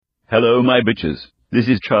Hello my bitches, this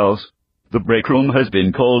is Charles. The break room has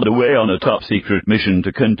been called away on a top secret mission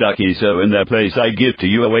to Kentucky, so in their place I give to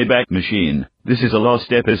you a Wayback Machine. This is a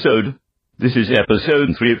lost episode. This is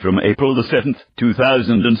episode 3 from April the 7th,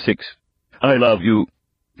 2006. I love you.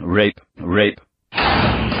 Rape, rape.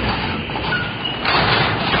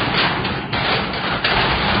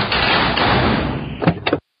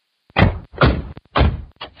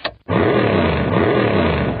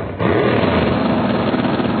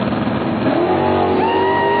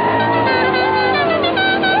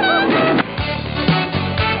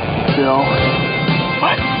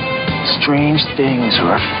 Strange things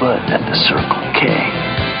are afoot at the Circle K.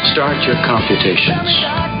 Start your computations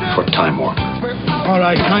for Time Warp. All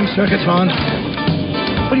right, time circuit's on.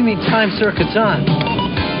 What do you mean time circuit's on?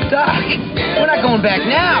 Doc, we're not going back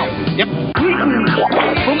now. Yep.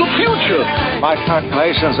 From the future. My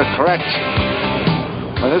calculations are correct.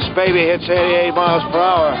 When this baby hits 88 miles per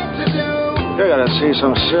hour, you're gonna see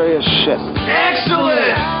some serious shit.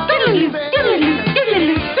 Excellent!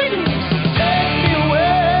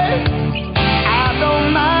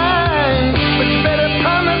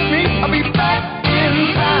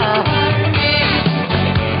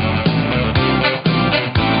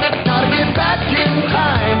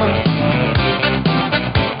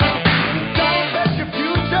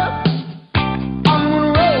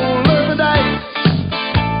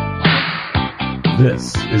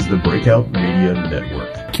 This is the Breakout Media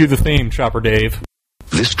Network. Cue the theme, Chopper Dave.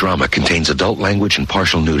 This drama contains adult language and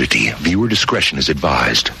partial nudity. Viewer discretion is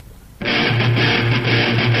advised.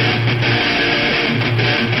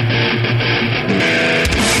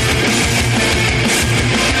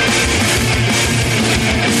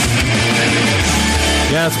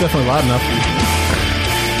 Yeah, it's definitely loud enough.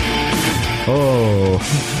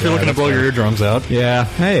 Oh. You're looking to blow your eardrums out. Yeah.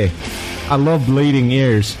 Hey, I love bleeding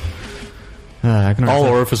ears. All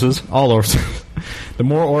orifices. All orifices. The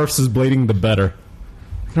more orifices bleeding, the better.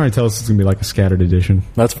 I can already tell this is going to be like a scattered edition.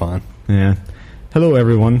 That's fine. Yeah. Hello,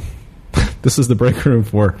 everyone. This is the break room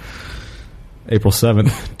for April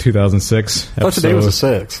 7th, 2006. I thought today was a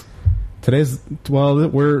 6. Today's, well,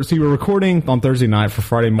 we're recording on Thursday night for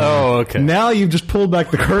Friday morning. Oh, okay. Now you've just pulled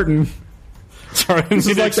back the curtain. Sorry, this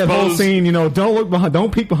is like that whole scene, you know, don't look behind,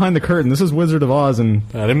 don't peek behind the curtain. This is Wizard of Oz, and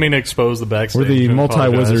I didn't mean to expose the backstage. We're the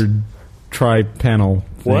multi-wizard tri-panel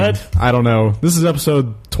thing. What? I don't know. This is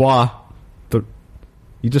episode 3.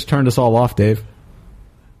 You just turned us all off, Dave.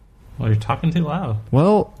 Well, you're talking too loud.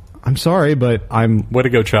 Well, I'm sorry, but I'm... Way to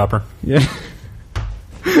go, Chopper. Yeah.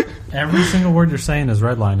 Every single word you're saying is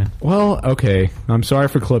redlining. Well, okay. I'm sorry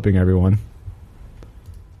for clipping, everyone.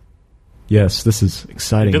 Yes, this is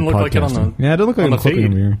exciting. It didn't look like it on the Yeah, it didn't look like I'm clipping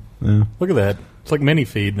over here. Yeah. Look at that. It's like mini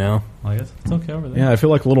feed now. Well, I guess it's okay over there. Yeah, I feel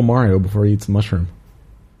like little Mario before he eats a mushroom.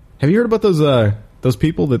 Have you heard about those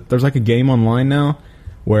people that there's like a game online now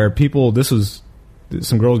where people,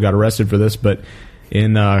 some girls got arrested for this, but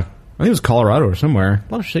in I think it was Colorado or somewhere.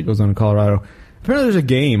 A lot of shit goes on in Colorado. Apparently there's a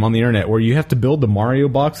game on the internet where you have to build the Mario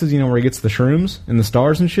boxes, you know, where he gets the shrooms and the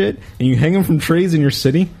stars and shit, and you hang them from trees in your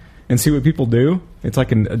city and see what people do. It's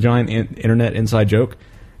like a giant internet inside joke.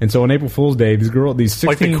 And so on April Fool's Day, these 16...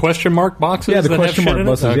 Like the question mark boxes? Yeah, the question mark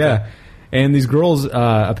boxes, okay. Yeah. And these girls,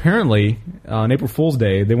 apparently, on April Fool's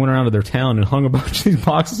Day, they went around to their town and hung a bunch of these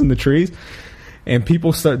boxes in the trees. And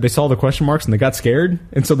people they saw the question marks and they got scared,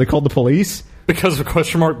 and so they called the police. Because of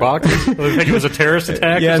question mark boxes? They think it was a terrorist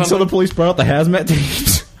attack yeah, or something? And so the police brought out the hazmat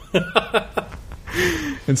teams.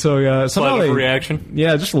 And so somehow they... reaction?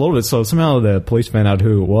 Yeah, just a little bit. So somehow the police found out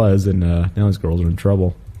who it was, and now these girls are in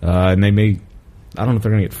trouble. And they may... I don't know if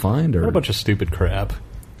they're going to get fined or... What a bunch of stupid crap.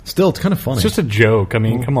 Still, it's kind of funny. It's just a joke. I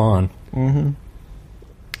mean, come on. Mm-hmm.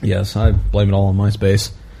 Yes, I blame it all on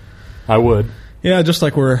MySpace. I would. Yeah, just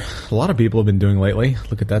like a lot of people have been doing lately.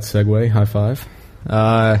 Look at that segue. High five.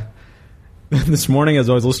 This morning, as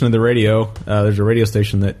I was listening to the radio, there's a radio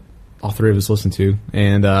station that all three of us listen to,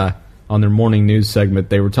 and on their morning news segment,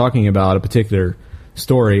 they were talking about a particular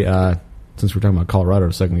story. Since we were talking about Colorado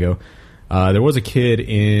a second ago, there was a kid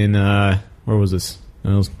in where was this?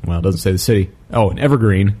 Well, it doesn't say the city. Oh, in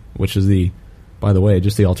Evergreen, which is by the way,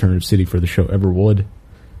 just the alternative city for the show Everwood.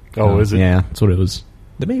 Oh, is it? Yeah, that's what it was.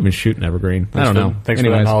 They may even shoot in Evergreen. I don't know. Thanks for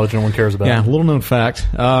that knowledge no one cares about. Yeah, little known fact.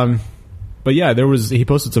 But yeah, he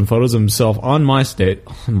posted some photos of himself on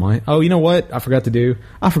oh, you know what? I forgot to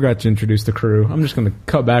introduce the crew. I'm just going to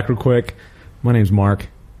cut back real quick. My name's Marc.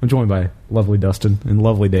 I'm joined by lovely Dustin and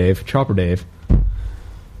lovely Dave, Chopper Dave.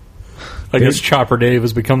 I guess Chopper Dave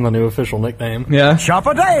has become the new official nickname. Yeah.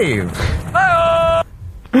 Chopper Dave!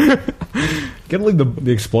 Gotta leave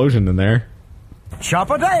the explosion in there.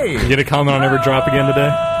 Chopper Dave! You get a comment on every drop again today?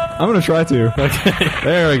 I'm going to try to. Okay.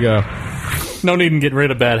 There we go. No need in getting rid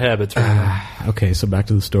of bad habits. Okay, so back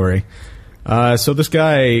to the story. So this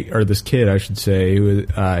guy, or this kid, I should say,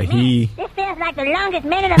 he... This feels like the longest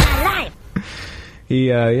minute of my life.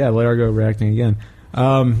 Largo reacting again.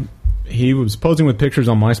 He was posing with pictures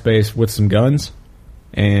on MySpace with some guns,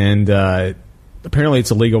 and apparently it's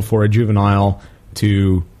illegal for a juvenile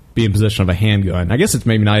to be in possession of a handgun. I guess it's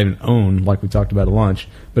maybe not even owned, like we talked about at lunch,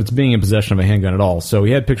 but it's being in possession of a handgun at all. So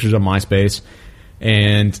he had pictures on MySpace,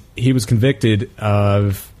 and he was convicted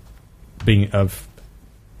of being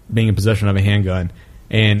in possession of a handgun.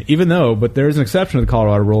 And but there is an exception to the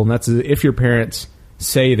Colorado rule, and that's if your parents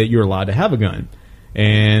say that you're allowed to have a gun.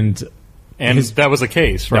 And that was the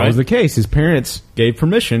case, right? That was the case. His parents gave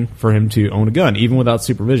permission for him to own a gun, even without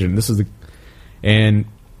supervision.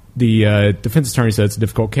 The defense attorney said it's a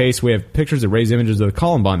difficult case. We have pictures that raise images of the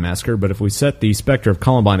Columbine massacre, but if we set the specter of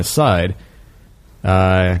Columbine aside,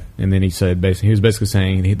 and then he said he was basically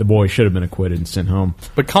saying the boy should have been acquitted and sent home.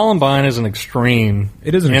 But Columbine is an extreme.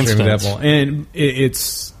 It is an extreme example, and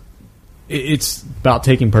it's about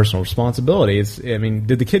taking personal responsibility.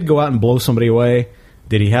 Did the kid go out and blow somebody away?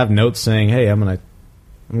 Did he have notes saying, "Hey, I'm gonna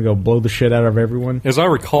go blow the shit out of everyone"? As I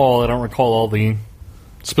recall, I don't recall all the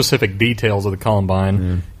specific details of the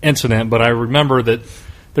Columbine incident, but I remember that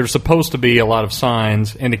there's supposed to be a lot of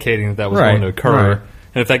signs indicating that was going to occur. Right.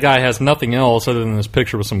 And if that guy has nothing else other than this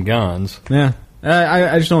picture with some guns... Yeah.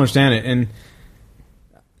 I just don't understand it. And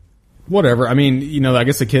whatever. I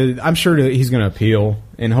guess the kid... I'm sure that he's going to appeal,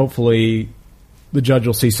 and hopefully the judge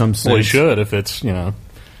will see some sense. Well, he should if it's, they're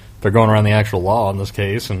going around the actual law in this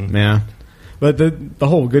case. And yeah. But the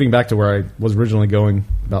whole, getting back to where I was originally going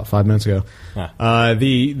about 5 minutes ago,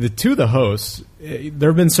 the hosts, there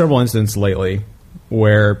have been several incidents lately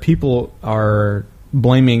where people are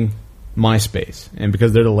blaming MySpace, and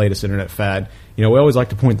because they're the latest internet fad, we always like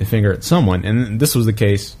to point the finger at someone, and this was the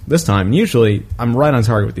case this time. And usually, I'm right on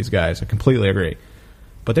target with these guys. I completely agree.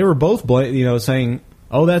 But they were both, saying,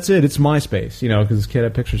 "Oh, that's it. It's MySpace," because this kid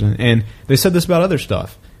had pictures in it. And they said this about other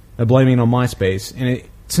stuff, blaming it on MySpace. And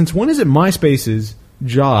since when is it MySpace's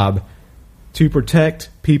job to protect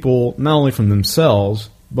people not only from themselves,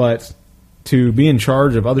 but to be in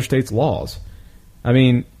charge of other states' laws?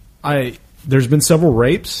 There's been several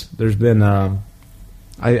rapes. There's been,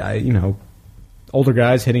 older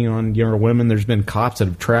guys hitting on younger women. There's been cops that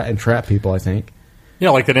have trapped people, I think. Yeah,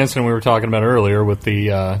 like that incident we were talking about earlier with the,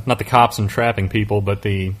 not the cops entrapping people, but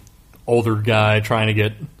the older guy trying to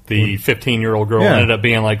get the 15-year-old girl. Yeah. Ended up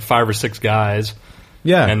being like 5 or 6 guys.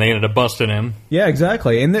 Yeah. And they ended up busting him. Yeah,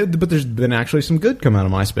 exactly. But there's been actually some good come out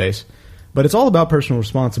of MySpace. But it's all about personal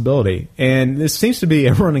responsibility. And this seems to be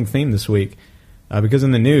a running theme this week. Because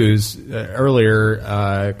in the news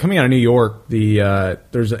earlier, coming out of New York,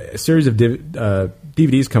 there's a series of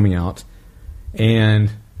DVDs coming out,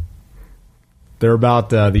 and they're about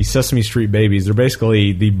the Sesame Street babies. They're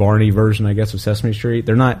basically the Barney version, I guess, of Sesame Street.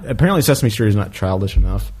 They're not. Apparently, Sesame Street is not childish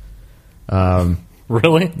enough.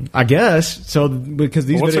 Really? I guess so. Because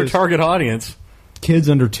these what's their target audience? Kids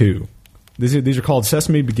under 2. These are called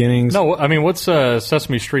Sesame Beginnings. No, what's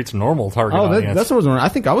Sesame Street's normal target audience? That's what I was wondering. I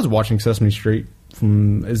think I was watching Sesame Street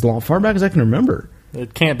from as far back as I can remember.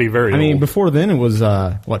 It can't be very old. Before then it was,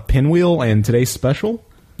 Pinwheel and Today's Special?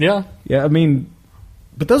 Yeah. Yeah,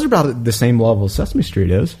 but those are about the same level as Sesame Street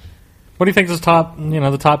is. What do you think is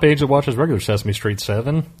the top age that watches regular Sesame Street?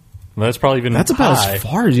 7? Well, that's probably even That's about high. As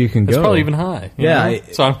far as you can go. That's probably even high. Yeah.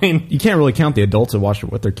 So, you can't really count the adults that watch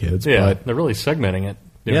it with their kids. Yeah, but they're really segmenting it.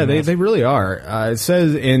 Yeah, they really are. It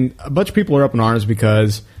says, and a bunch of people are up in arms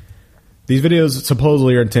because these videos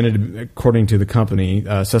supposedly are intended, according to the company,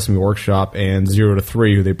 Sesame Workshop and 0 to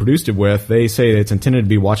 3, who they produced it with, they say it's intended to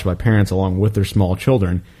be watched by parents along with their small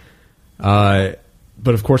children. But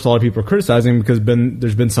of course, a lot of people are criticizing because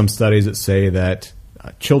there's been some studies that say that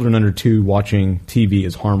children under 2 watching TV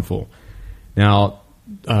is harmful. Now,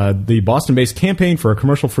 the Boston-based Campaign for a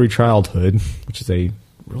Commercial-Free Childhood, which is a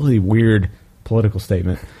really weird political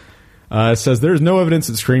statement, says there is no evidence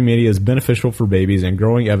that screen media is beneficial for babies, and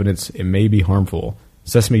growing evidence it may be harmful.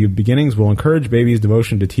 Sesame Beginnings will encourage babies'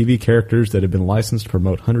 devotion to TV characters that have been licensed to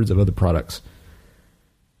promote hundreds of other products.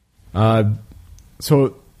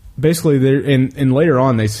 So basically, and later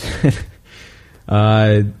on they said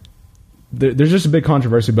there's just a big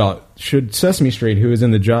controversy about should Sesame Street, who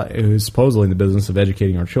is supposedly in the business of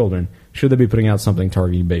educating our children, should they be putting out something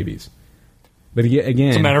targeting babies? But again,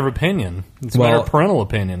 it's a matter of opinion. It's a matter of parental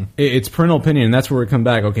opinion. It's parental opinion, and that's where we come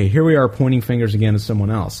back. Okay, here we are pointing fingers again at someone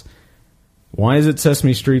else. Why is it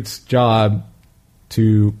Sesame Street's job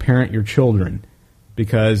to parent your children?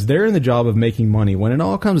 Because they're in the job of making money. When it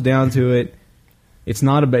all comes down to it, it's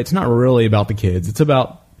not really about the kids. It's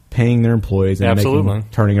about paying their employees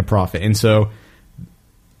and turning a profit. And so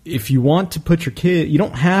if you want to put your kid, you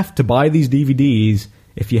don't have to buy these DVDs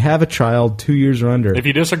if you have a child 2 years or under. If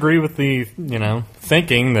you disagree with the,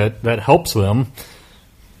 thinking that helps them,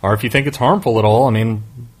 or if you think it's harmful at all, I mean,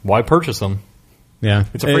 why purchase them? Yeah.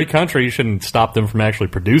 It's a free country. You shouldn't stop them from actually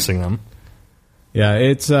producing them. Yeah,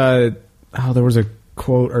 it's there was a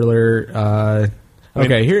quote earlier.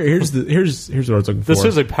 Here's what I was looking for. This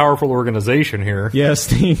is a powerful organization here. Yes,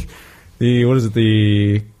 the what is it?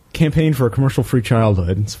 The Campaign for a Commercial-Free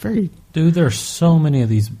Childhood. It's very... Dude, there's so many of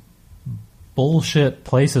these bullshit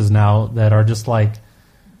places now that are just like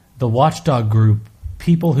the Watchdog Group,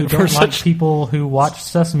 people who don't like people who watch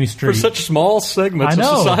Sesame Street. For such small segments of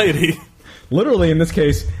society. Literally, in this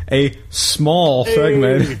case, a small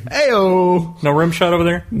segment. Ayo! No rim shot over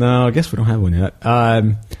there? No, I guess we don't have one yet.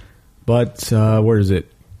 But where is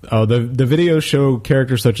it? Oh, the videos show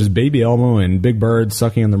characters such as Baby Elmo and Big Bird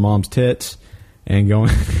sucking on their mom's tits and going...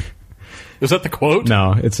 Is that the quote?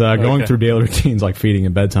 No, it's going through daily routines like feeding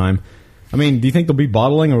at bedtime. I mean, do you think they'll be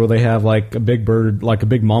bottling, or will they have like a big bird, like a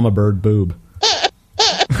big mama bird boob?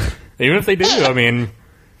 Even if they do, I mean...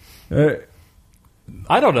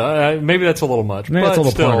 I don't know. Maybe that's a little much. Maybe it's a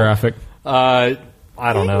little pornographic. I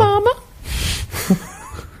don't know. Mama.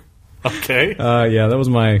 Okay. Yeah, that was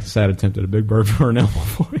my sad attempt at a Big Bird for an Elmo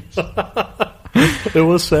voice. It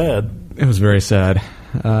was sad. It was very sad.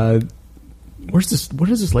 What is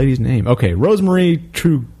this lady's name? Okay, Rosemary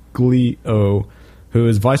Truglio, who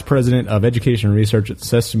is Vice President of Education and Research at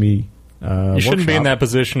Sesame You shouldn't be in that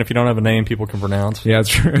position if you don't have a name people can pronounce. Yeah, it's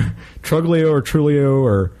true. Truglio or Trulio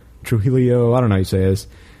or Trujillo, I don't know how you say it.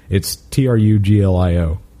 It's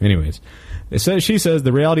Truglio. Anyways, she says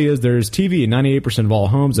the reality is there's TV in 98% of all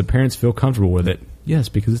homes and parents feel comfortable with it. Yes,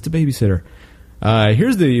 because it's a babysitter.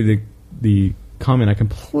 Here's the comment I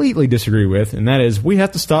completely disagree with, and that is we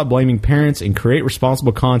have to stop blaming parents and create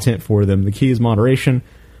responsible content for them. The key is moderation.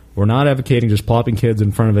 We're not advocating just plopping kids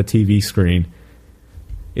in front of a TV screen.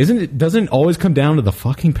 Doesn't it always come down to the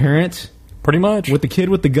fucking parents? Pretty much. With the kid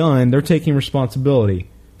with the gun, they're taking responsibility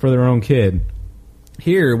for their own kid.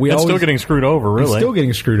 Here, It's still getting screwed over, really. It's still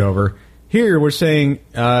getting screwed over. Here, we're saying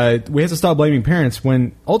we have to stop blaming parents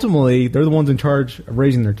when ultimately they're the ones in charge of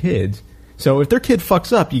raising their kids. So if their kid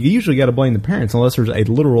fucks up, you usually got to blame the parents unless there's a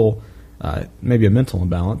literal, maybe a mental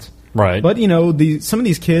imbalance. Right. But, some of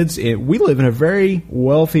these kids, we live in a very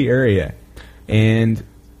wealthy area. And...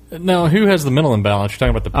 Now, who has the mental imbalance? You're talking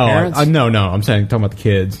about the parents? No. I'm talking about the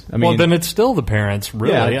kids. I mean, well, then it's still the parents,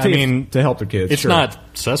 really. Yeah, to help their kids. It's not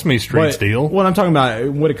Sesame Street's deal. What I'm talking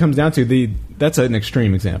about, what it comes down to, that's an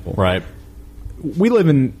extreme example. Right. We live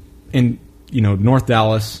in North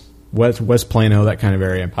Dallas, West Plano, that kind of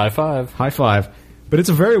area. High five. But it's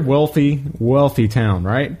a very wealthy town,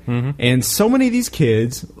 right? Mm-hmm. And so many of these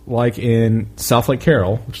kids, like in South Lake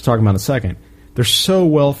Carroll, which we'll talk about in a second, they're so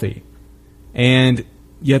wealthy. And...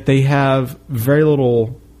 yet they have very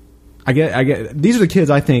little. I get. These are the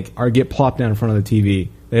kids I think get plopped down in front of the TV.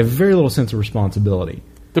 They have very little sense of responsibility.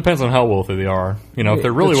 Depends on how wealthy they are. If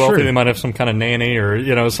they're really wealthy, they might have some kind of nanny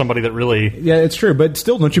or somebody that really. Yeah, it's true. But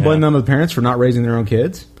still, don't you blame them as parents for not raising their own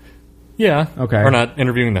kids? Yeah. Okay. Or not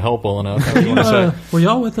interviewing the help well enough. Were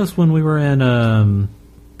y'all with us when we were in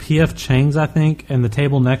P.F. Chang's, I think, and the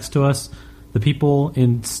table next to us? The people,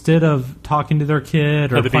 instead of talking to their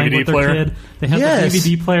kid or playing with their kid, they had the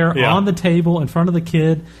DVD player on the table in front of the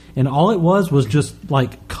kid, and all it was just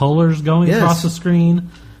like colors going across the screen.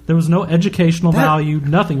 There was no educational value,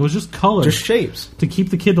 nothing. It was just colors. Just shapes. To keep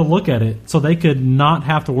the kid to look at it so they could not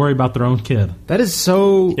have to worry about their own kid. That is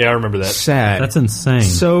so I remember that. Sad. That's insane.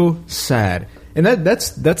 So sad. And that's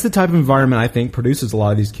the type of environment I think produces a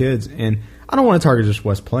lot of these kids. And I don't want to target just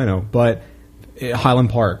West Plano, but... Highland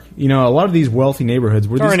Park. A lot of these wealthy neighborhoods...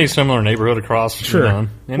 or any similar neighborhood across...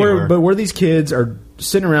 anywhere. But where these kids are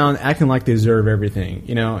sitting around acting like they deserve everything,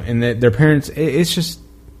 and that their parents... It's just...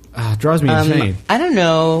 drives me insane. I don't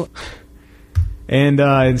know. And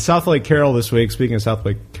in South Lake Carroll this week, speaking of South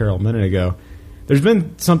Lake Carroll a minute ago, there's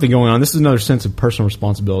been something going on. This is another sense of personal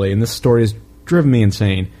responsibility, and this story has driven me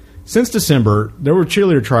insane. Since December, there were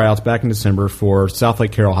cheerleader tryouts back in December for South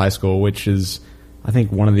Lake Carroll High School, which is, I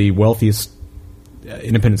think, one of the wealthiest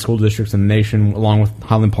independent school districts in the nation, along with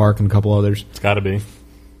Highland Park and a couple others. It's got to be.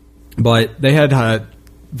 But they had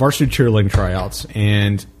varsity cheerleading tryouts,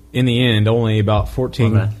 and in the end, only about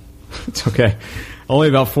 14. It's okay.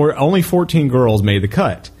 Only 14 girls made the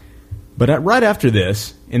cut. But right after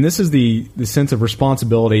this, and this is the sense of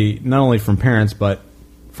responsibility, not only from parents but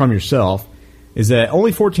from yourself, is that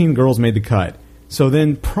only 14 girls made the cut. So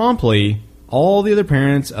then, promptly all the other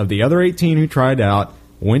parents of the other 18 who tried out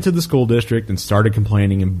went to the school district and started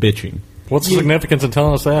complaining and bitching. What's the significance of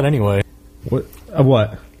telling us that anyway? What?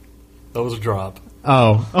 What? That was a drop.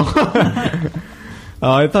 Oh.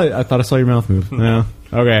 I thought I saw your mouth move. No.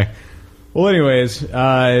 Okay. Well, anyways,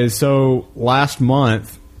 so last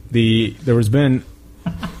month there was been.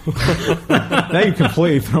 Now you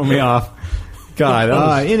completely throw me off. God, so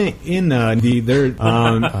I don't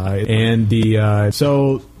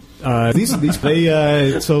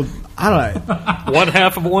know. One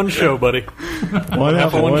half of one show, buddy. One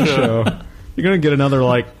half of one show. You're gonna get another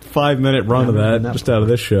 5-minute run of that just out of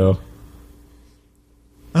this show.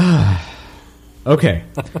 Okay,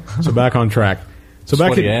 so back on track. So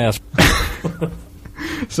back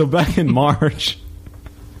So back in March.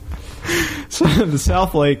 So the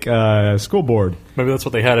South Lake School Board. Maybe that's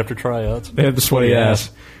what they had after tryouts. They had the sweaty ass.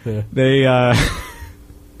 Yeah.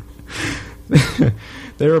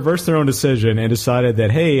 They reversed their own decision and decided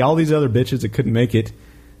that, hey, all these other bitches that couldn't make it,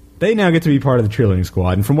 they now get to be part of the cheerleading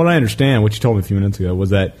squad. And from what I understand, what you told me a few minutes ago,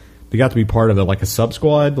 was that they got to be part of a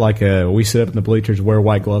sub-squad, we sit up in the bleachers, wear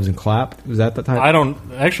white gloves, and clap. Was that the type? I don't...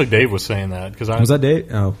 Actually, Dave was saying that. Was that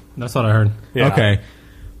Dave? Oh. That's what I heard. Yeah. Okay.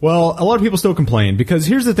 Well, a lot of people still complain, because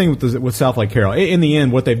here's the thing with South Lake Carroll. In the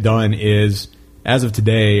end, what they've done is, as of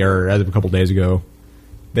today, or as of a couple days ago,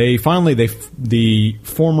 the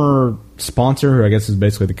former sponsor, who I guess is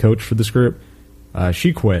basically the coach for this group,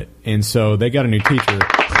 she quit. And so they got a new teacher,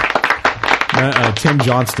 Tim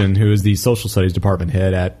Johnston, who is the social studies department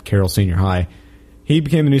head at Carroll Senior High. He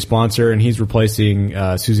became the new sponsor, and he's replacing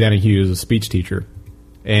Susanna Hughes, a speech teacher.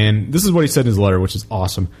 And this is what he said in his letter, which is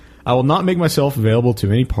awesome. I will not make myself available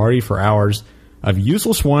to any party for hours of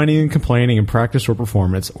useless whining and complaining in practice or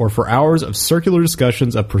performance, or for hours of circular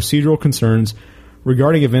discussions of procedural concerns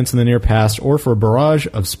regarding events in the near past, or for a barrage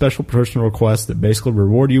of special personal requests that basically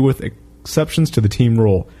reward you with exceptions to the team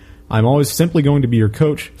rule. I'm always simply going to be your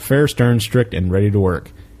coach, fair, stern, strict, and ready to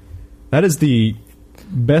work. That is the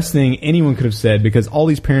best thing anyone could have said, because all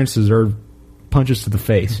these parents deserve punches to the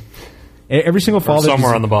face. Every single father... Or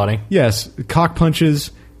somewhere on the body. Yes. Cock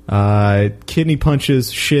punches, kidney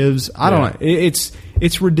punches, shivs. I don't know.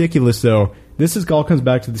 It's ridiculous, though. This all comes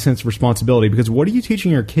back to the sense of responsibility, because what are you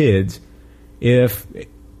teaching your kids if...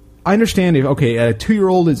 I understand if, a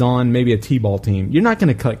 2-year-old is on maybe a t-ball team, you're not going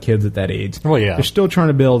to cut kids at that age. Well, yeah. They're still trying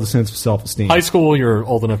to build a sense of self-esteem. High school, you're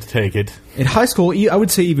old enough to take it. In high school, I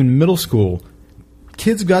would say even middle school,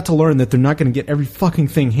 kids got to learn that they're not going to get every fucking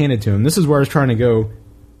thing handed to them. This is where I was trying to go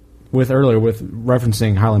with earlier, with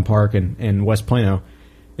referencing Highland Park and West Plano,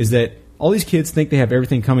 is that all these kids think they have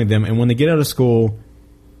everything coming to them, and when they get out of school,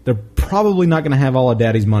 they're probably not going to have all of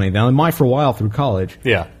daddy's money. Now, they might for a while through college.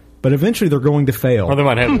 Yeah. But eventually they're going to fail. Or they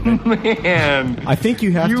might have to. Man, I think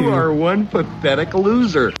you are one pathetic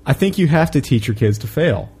loser. I think you have to teach your kids to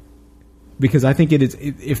fail. Because I think it is,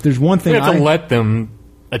 if there's one thing you have to let them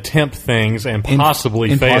attempt things and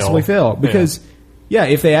possibly fail. Because,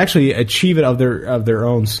 if they actually achieve it of their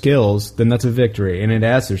own skills, then that's a victory, and it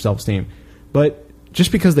adds to their self-esteem. But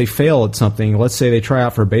just because they fail at something, let's say they try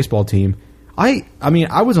out for a baseball team. I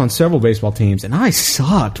was on several baseball teams, and I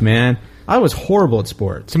sucked, man. I was horrible at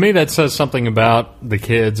sports. To me, that says something about the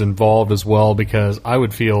kids involved as well, because I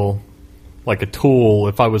would feel like a tool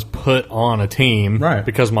if I was put on a team, right?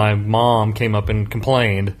 Because my mom came up and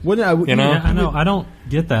complained. Yeah, I know. I don't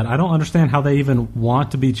get that. I don't understand how they even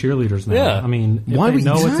want to be cheerleaders now. Yeah. I mean, if they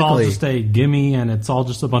know it's all just a gimme and it's all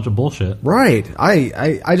just a bunch of bullshit. Right.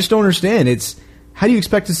 I just don't understand. It's, how do you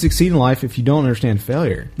expect to succeed in life if you don't understand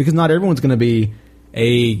failure? Because not everyone's going to be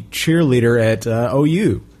a cheerleader at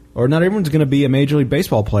OU. Or not everyone's going to be a Major League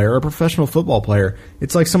Baseball player or a professional football player.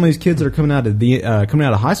 It's like some of these kids that are coming out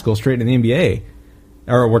of high school straight into the NBA,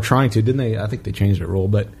 or were trying to, didn't they? I think they changed that rule,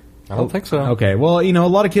 but I don't think so. Okay, well, a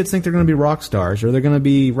lot of kids think they're going to be rock stars, or they're going to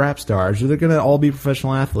be rap stars, or they're going to all be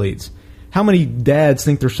professional athletes. How many dads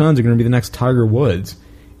think their sons are going to be the next Tiger Woods?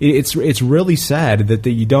 It's really sad that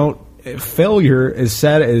you don't. Failure, as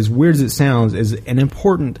sad, as weird as it sounds, is an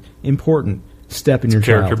important step in your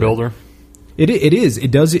character builder. It is.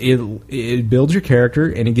 It does. It builds your character,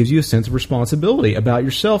 and it gives you a sense of responsibility about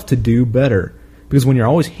yourself to do better. Because when you're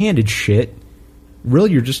always handed shit,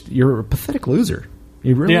 really you're a pathetic loser.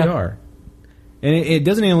 You really are. And it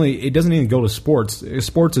doesn't even go to sports.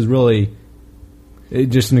 Sports is really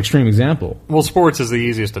just an extreme example. Well, sports is the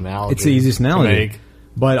easiest analogy. It's the easiest analogy. To make.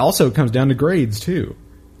 But also it comes down to grades too.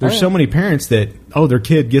 There's so many parents that their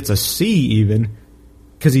kid gets a C even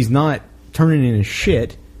because he's not turning in his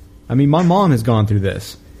shit. I mean, my mom has gone through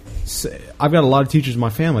this. I've got a lot of teachers in my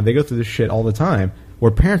family. They go through this shit all the time,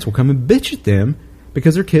 where parents will come and bitch at them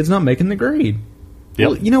because their kid's not making the grade. Yep.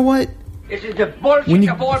 Well, you know what? This is the bullshit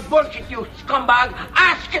of all bullshit, you scumbag.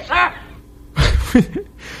 Ask it, sir.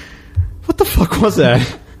 What the fuck was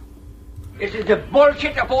that? This is the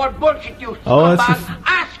bullshit of all bullshit, you Oh, that's scumbag.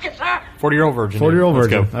 Ask it, sir. 40-year-old virgin. 40-year-old Let's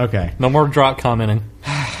virgin. go. Okay. No more drop commenting.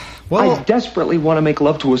 Well, I desperately want to make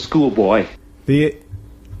love to a schoolboy.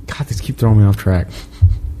 God, these keep throwing me off track.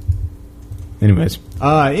 Anyways, so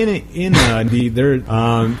I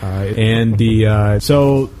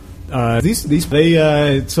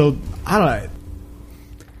don't know.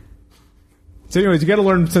 So anyways, you got to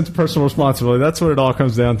learn a sense of personal responsibility. That's what it all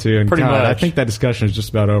comes down to. And Pretty much. I think that discussion is just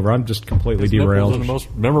about over. I'm just completely derailed. The most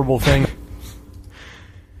memorable thing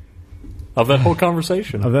of that whole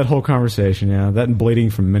conversation. Yeah. That and bleeding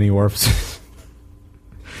from many orifices.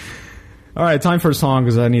 All right, time for a song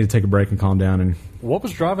because I need to take a break and calm down. And what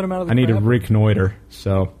was driving him out of the I need crowd? to reconnoiter.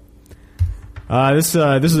 So this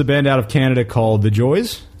is a band out of Canada called The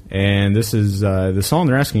Joys. And this is the song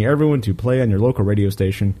they're asking everyone to play on your local radio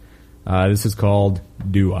station. This is called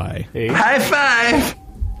Do I? High five!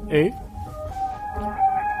 8.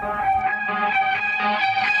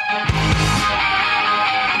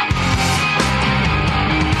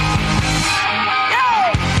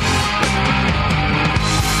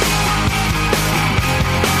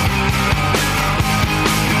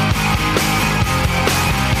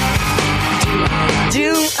 Do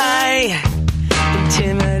I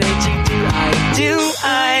intimidate you? Do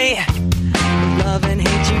I love and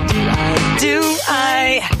hate you? Do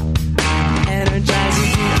I energize you?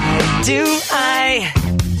 Do I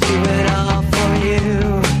do it all for you?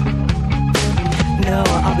 No,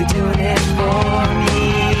 I'll be doing it for me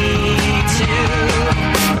too.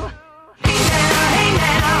 Hey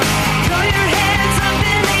now, throw your hands up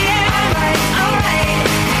in the air. Alright,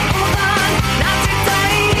 hold on, not too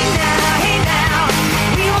tight. Hey now,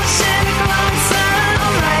 we will share the closer.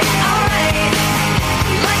 Alright,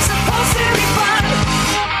 life's supposed to be fun.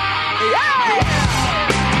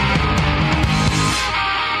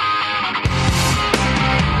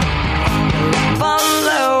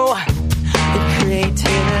 Follow your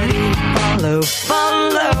creativity.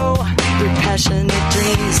 Follow your passionate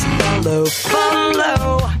dreams.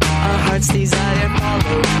 Follow our heart's desire.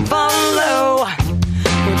 Follow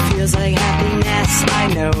what feels like happiness. I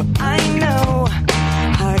know.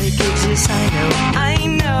 Heartache exists. I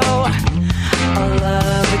know. I'll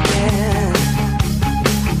love again.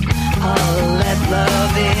 I'll let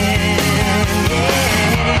love in. Yeah.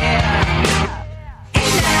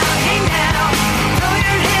 Hey now, throw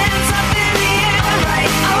your hands up in the air.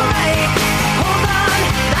 Alright, hold on,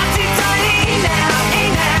 not too tight. Hey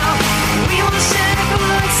now, we will share the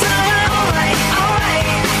closer. Alright,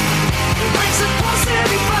 life's supposed to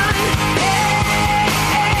be fun.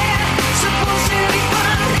 Yeah, supposed to be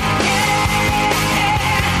fun. Yeah,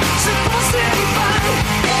 supposed to be fun.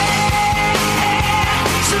 Yeah,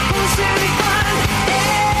 supposed to be fun.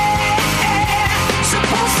 Yeah,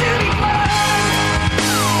 supposed to be fun.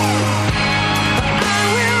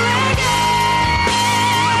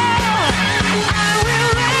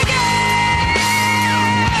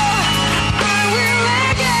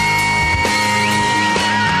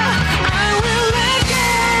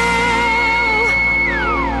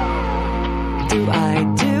 Do I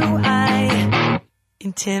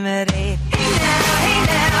intimidate? Hey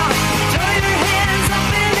now, throw your hands up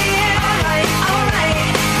in the air.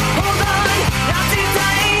 Alright, hold on, not too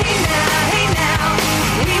tight. Hey now,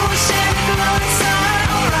 we will share the closer.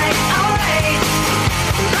 Alright,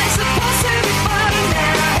 life's supposed to be fun.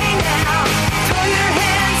 Hey now, throw your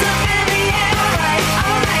hands up in the air.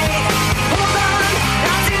 Alright, hold on,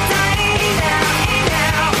 not too tight. Hey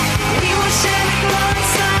now, we will share the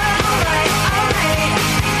closer. Alright,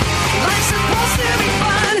 life's supposed to be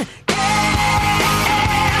fun.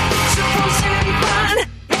 Yeah, supposed to be fun.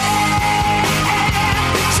 Yeah,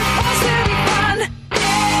 supposed to be fun.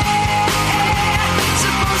 Yeah,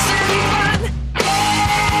 supposed to be fun.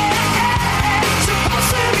 Yeah, supposed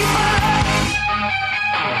to be fun.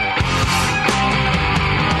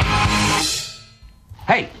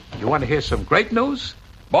 Hey, you want to hear some great news?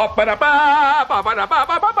 I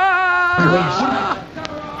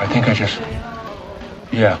think I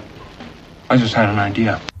just had an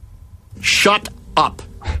idea. Shut up.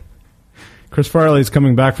 Chris Farley's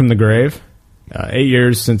coming back from the grave. 8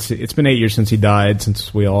 years since it's been 8 years since he died.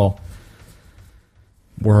 Since we all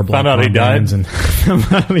wore black Found out he died. and found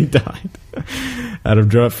out he died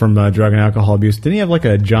from drug and alcohol abuse. Didn't he have like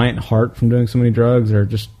a giant heart from doing so many drugs, or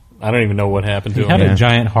just? I don't even know what happened to him. He had a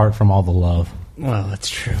giant heart from all the love. Well, that's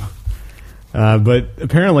true. But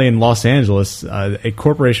apparently in Los Angeles, a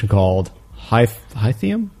corporation called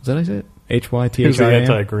Hythium, is that how I say it? Hythim? Who's the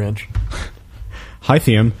anti-Grinch?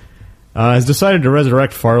 Hythium has decided to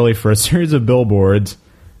resurrect Farley for a series of billboards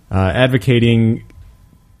advocating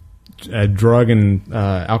drug and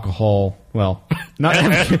alcohol. Well, not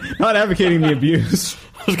advocating the abuse.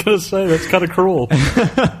 I was going to say, that's kind of cruel.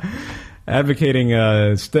 Advocating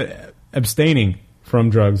abstaining from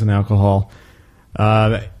drugs and alcohol.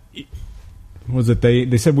 Was it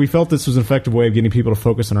they said, we felt this was an effective way of getting people to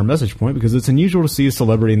focus on our message point because it's unusual to see a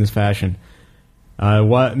celebrity in this fashion.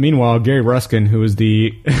 Meanwhile, Gary Ruskin, who is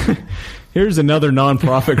the here's another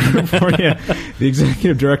nonprofit group for you, the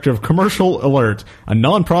executive director of Commercial Alert, a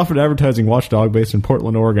nonprofit advertising watchdog based in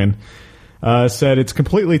Portland, Oregon, said it's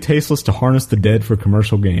completely tasteless to harness the dead for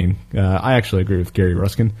commercial gain. I actually agree with Gary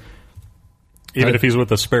Ruskin. Even if he's with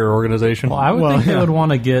a spare organization? Well, I would think they would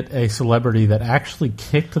want to get a celebrity that actually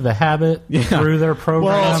kicked the habit through their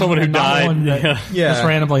program. Well, someone who died. One that just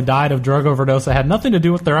randomly died of drug overdose that had nothing to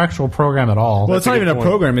do with their actual program at all. Well, it's not even a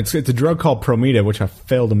program. It's a drug called Prometa, which I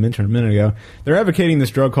failed to mention a minute ago. They're advocating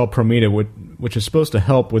this drug called Prometa, which is supposed to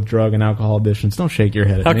help with drug and alcohol addictions. Don't shake your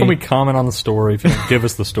head at me. How can we comment on the story if you don't give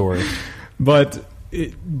us the story? But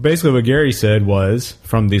basically what Gary said was,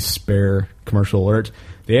 from the spare Commercial Alert,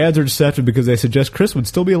 the ads are deceptive because they suggest Chris would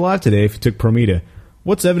still be alive today if he took Prometa.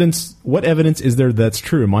 What evidence is there that's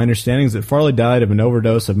true? My understanding is that Farley died of an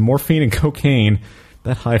overdose of morphine and cocaine,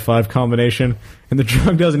 that high-five combination, and the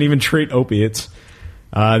drug doesn't even treat opiates.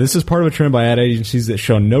 This is part of a trend by ad agencies that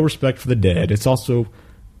show no respect for the dead. It's also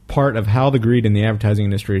part of how the greed in the advertising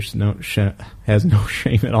industry has no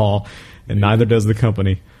shame at all, and neither does the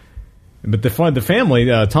company. But the family,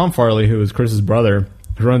 Tom Farley, who is Chris's brother,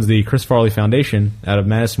 who runs the Chris Farley Foundation out of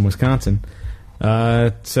Madison, Wisconsin,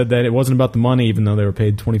 said that it wasn't about the money, even though they were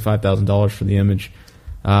paid $25,000 for the image.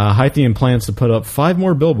 Hythian plans to put up 5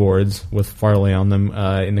 more billboards with Farley on them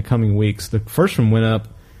in the coming weeks. The first one went up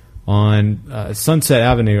on Sunset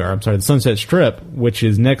Avenue, the Sunset Strip, which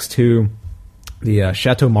is next to the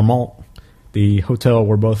Chateau Marmont, the hotel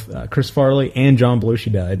where both Chris Farley and John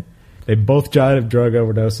Belushi died. They both died of drug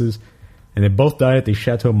overdoses. And they both died at the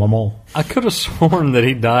Chateau Marmont. I could have sworn that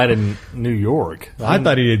he died in New York. I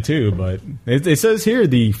thought he did too, but it says here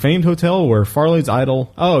the famed hotel where Farley's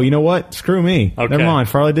idol... Oh, you know what? Screw me. Okay. Never mind.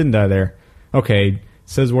 Farley didn't die there. Okay. It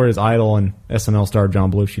says where his idol and SNL star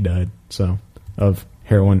John Belushi died. So, of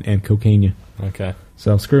heroin and cocaine. Okay.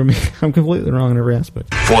 So, screw me. I'm completely wrong in every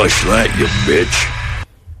aspect. Flush that, you bitch.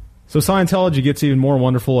 So, Scientology gets even more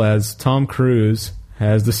wonderful as Tom Cruise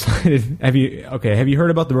has decided... Have you heard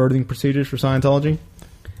about the birthing procedures for Scientology?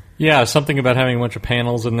 Yeah, something about having a bunch of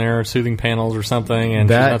panels in there, soothing panels or something, and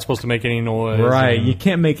she's not supposed to make any noise. Right, you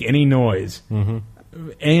can't make any noise. Mm-hmm.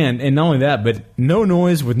 And not only that, but no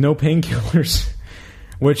noise with no painkillers,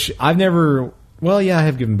 which I've never... Well, yeah, I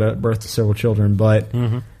have given birth to several children, but...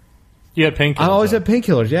 Mm-hmm. You had painkillers? I always had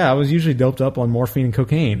painkillers, yeah. I was usually doped up on morphine and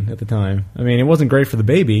cocaine at the time. I mean, it wasn't great for the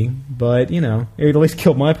baby, but, it at least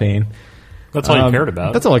killed my pain. That's all you cared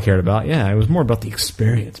about. That's all I cared about, yeah. It was more about the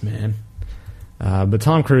experience, man. But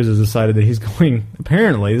Tom Cruise has decided that he's going...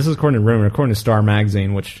 Apparently, this is according to Rerun, according to Star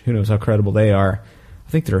Magazine, which who knows how credible they are.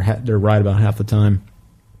 I think they're right about half the time.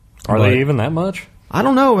 Are they even that much? I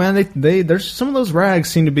don't know, man. There's some of those rags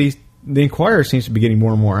seem to be... The Inquirer seems to be getting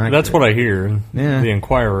more and more accurate. That's what I hear. Yeah. The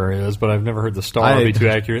Inquirer is, but I've never heard the Star be too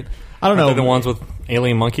accurate. I don't know. Are they the ones with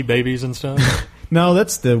alien monkey babies and stuff? No,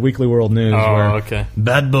 that's the Weekly World News. Oh, okay.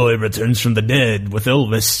 Bad boy returns from the dead with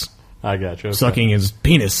Elvis. I got you. Okay. Sucking his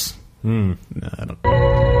penis. No, I don't.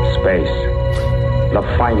 Space.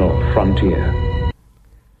 The final frontier.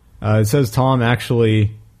 It says Tom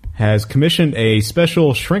actually has commissioned a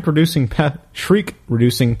special shriek-reducing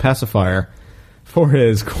pacifier for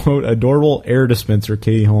his, quote, adorable air dispenser,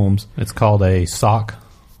 Katie Holmes. It's called a sock.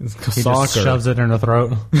 It's a he just shoves it in her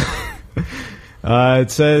throat. It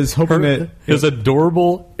says hoping that his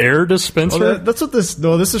adorable air dispenser. Well, that's what this.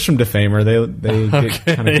 No, this is from Defamer. They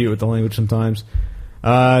get kind of cute with the language sometimes.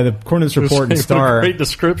 According to this report in Star, great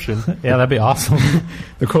description. Yeah, that'd be awesome.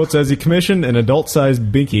 The quote says he commissioned an adult-sized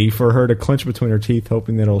binky for her to clench between her teeth,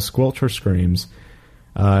 hoping that it'll squelch her screams.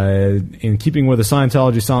 In keeping with the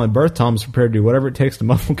Scientology silent birth, Tom is prepared to do whatever it takes to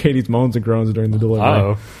muffle Katie's moans and groans during the delivery.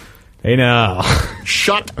 Uh-oh. Hey now,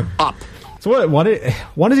 shut up. So why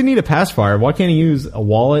does he need a pacifier? Why can't he use a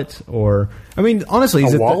wallet or? I mean, honestly,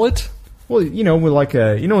 a wallet? Well, with like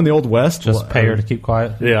in the Old West, just pay her to keep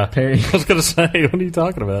quiet. Yeah, I was going to say, what are you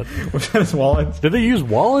talking about? What kind of wallets? Did they use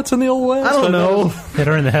wallets in the Old West? I don't know. Hit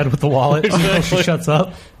her in the head with the wallet until she shuts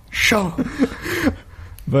up. Shut up.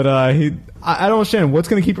 But I don't understand what's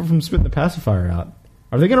going to keep her from spitting the pacifier out.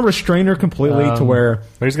 Are they going to restrain her completely to where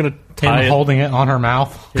he's going to tie holding it on her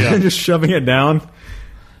mouth, and just shoving it down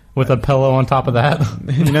with a pillow on top of that?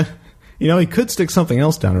 You know, he could stick something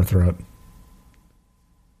else down her throat.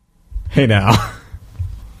 Hey, now.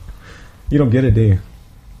 You don't get it, do you?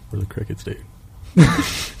 Where the crickets, Dave?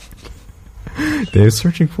 Dave's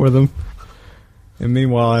searching for them. And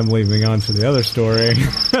meanwhile, I'm leaving on to the other story.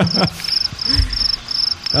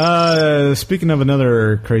 Speaking of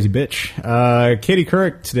another crazy bitch, Katie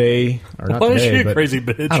Couric today, or not Why today, is she a but crazy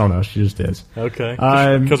bitch? I don't know. She just is. Okay.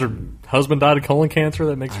 Because her husband died of colon cancer,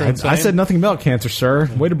 that makes her insane? I said nothing about cancer, sir.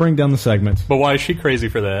 Way to bring down the segment. But why is she crazy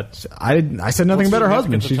for that? I said nothing about her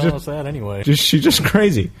husband. She's just that anyway. She's just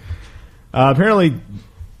crazy. Apparently,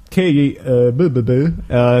 Katie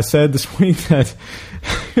said this week that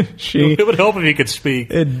she... It would help if he could speak.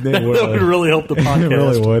 That would really help the podcast. It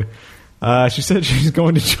really would. She said she's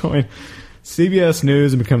going to join CBS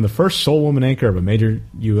News and become the first sole woman anchor of a major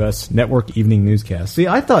U.S. network evening newscast. See,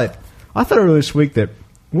 I thought earlier this week that...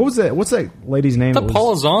 What's that lady's name? I thought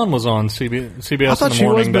Paula Zahn was on CBS in the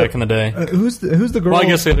morning back in the day. Who's the girl? Well, I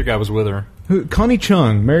guess the other guy was with her. Connie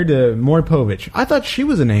Chung, married to Maury Povich. I thought she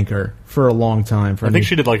was an anchor for a long time. I think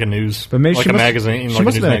she did like a news, but maybe like a magazine. She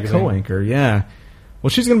must have been a co-anchor. Yeah. Well,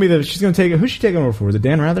 she's going to be she's going to take. Who's she taking over for? Was it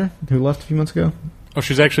Dan Rather, who left a few months ago? Oh,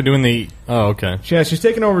 she's actually doing the. Oh, okay. Yeah, she's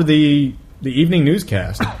taking over the evening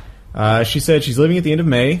newscast. She said she's leaving at the end of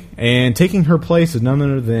May, and taking her place is none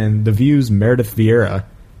other than The View's Meredith Vieira,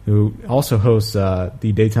 who also hosts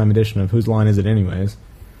the daytime edition of Whose Line Is It Anyways?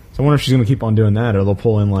 So I wonder if she's going to keep on doing that, or they'll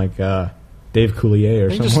pull in like Dave Coulier or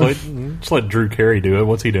something. Just let Drew Carey do it.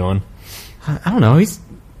 What's he doing? I don't know. He's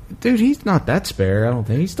not that spare. I don't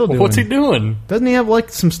think he's still doing. What's he doing? Doesn't he have like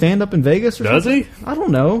some stand up in Vegas? Or Does something? he? I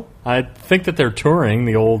don't know. I think that they're touring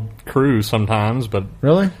the old crew sometimes, but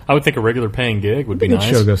really, I would think a regular paying gig would be nice.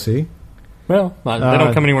 Good show to go see. Well, they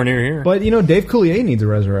don't come anywhere near here. But, Dave Coulier needs a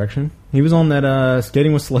resurrection. He was on that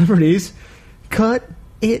Skating with Celebrities. Cut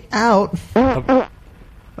it out. How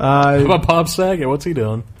about Bob Saget? What's he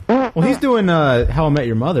doing? Well, he's doing How I Met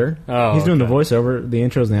Your Mother. Oh, he's doing the voiceover, the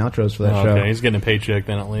intros and the outros for that show. Okay, he's getting a paycheck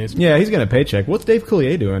then at least. Yeah, he's getting a paycheck. What's Dave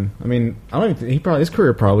Coulier doing? I mean, I don't even his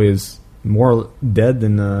career probably is more dead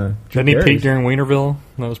than Didn't he peak during Wienerville?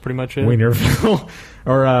 That was pretty much it. Wienerville.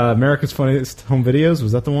 Or America's Funniest Home Videos,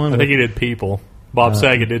 was that the one? I think he did People. Bob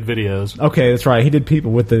Saget did Videos. Okay, that's right. He did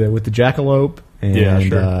People with the jackalope. And, yeah,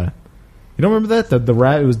 sure. You don't remember that? The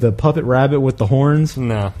rabbit, it was the puppet rabbit with the horns.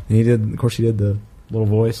 No. And he did the little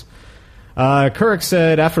voice. Couric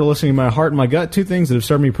said, after listening to my heart and my gut, two things that have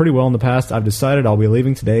served me pretty well in the past, I've decided I'll be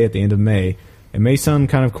leaving today at the end of May. It may sound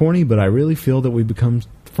kind of corny, but I really feel that we've become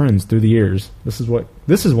friends through the years. This is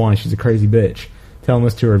why she's a crazy bitch. Telling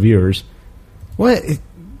this to her viewers. What?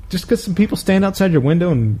 Just because some people stand outside your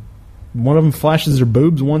window and one of them flashes their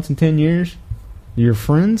boobs once in 10 years? You're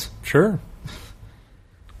friends? Sure.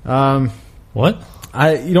 What?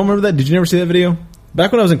 You don't remember that? Did you never see that video?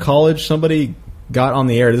 Back when I was in college, somebody got on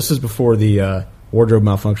the air. This is before the wardrobe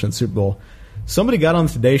malfunction at Super Bowl. Somebody got on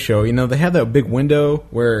the Today Show. They have that big window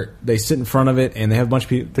where they sit in front of it and they have a bunch of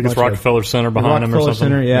people. I think it's Rockefeller Center behind them or something.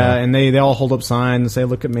 Center, yeah. And they all hold up signs and say,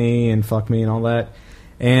 look at me and fuck me and all that.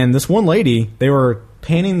 And this one lady, they were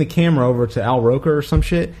panning the camera over to Al Roker or some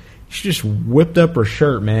shit. She just whipped up her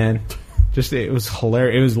shirt, man. It was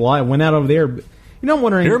hilarious. It was live. Went out over there. I'm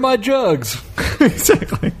wondering. Here are my jugs.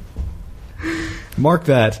 Exactly. Mark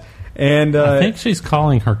that. And I think she's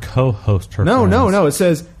calling her co-host her friends. No. It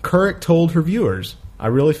says, Couric told her viewers, I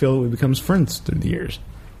really feel that we become friends through the years.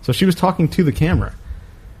 So she was talking to the camera.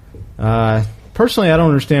 Personally, I don't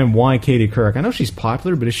understand why Katie Couric. I know she's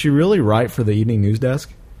popular, but is she really right for the evening news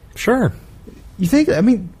desk? Sure. You think? I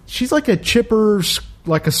mean, she's like a chipper,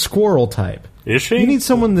 like a squirrel type. Is she? You need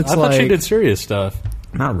someone that's I thought she did serious stuff.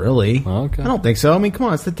 Not really. Oh, okay. I don't think so. I mean, come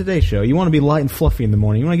on, it's the Today Show. You want to be light and fluffy in the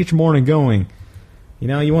morning. You want to get your morning going.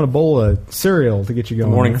 You want a bowl of cereal to get you going.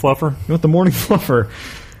 The morning fluffer? You want the morning fluffer.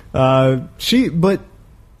 But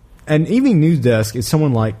an evening news desk is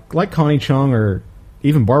someone like Connie Chung or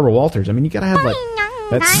even Barbara Walters. I mean, you got to have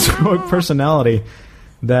that stoic personality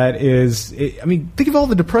that is... think of all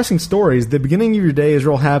the depressing stories. The beginning of your day is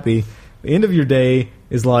real happy. The end of your day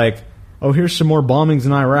is like, oh, here's some more bombings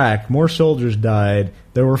in Iraq. More soldiers died.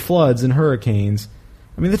 There were floods and hurricanes.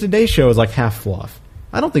 I mean, the Today Show is like half fluff.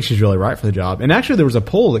 I don't think she's really right for the job. And actually, there was a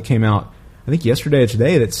poll that came out, I think yesterday or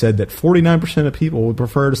today, that said that 49% of people would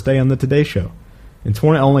prefer to stay on the Today Show. And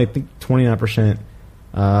only, I think, 29%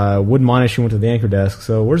 wouldn't mind if she went to the anchor desk.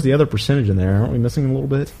 So where's the other percentage in there? Aren't we missing a little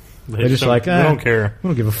bit? They're just like, they don't care. We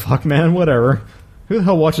don't give a fuck, man. Whatever. Who the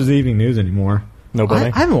hell watches the evening news anymore?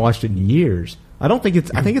 Nobody. I haven't watched it in years. I think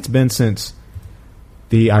it's been since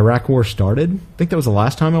the Iraq War started. I think that was the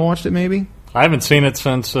last time I watched it, maybe. I haven't seen it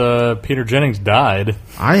since Peter Jennings died.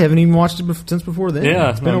 I haven't even watched it since before then. Yeah,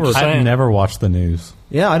 it's been over. I've never watched the news.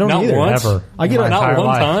 Yeah, I don't Not either. once? Ever. I get not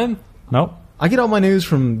one time. Nope. I get all my news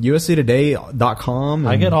from USAtoday.com.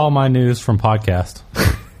 I get all my news from podcast.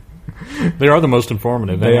 They are the most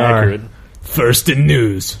informative They and are. accurate. First in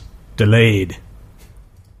news, delayed.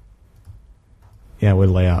 Yeah, with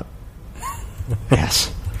layout.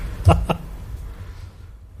 Yes.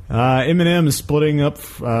 Eminem is splitting up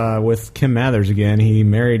with Kim Mathers again. He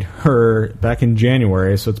married her back in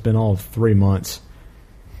January, so it's been all of 3 months.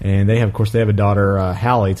 And they have, of course, a daughter,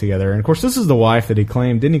 Hallie, together. And of course, this is the wife that he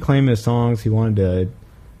claimed. Didn't he claim in his songs he wanted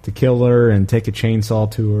to kill her and take a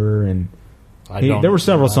chainsaw to her? And there were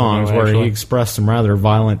several songs where he expressed some rather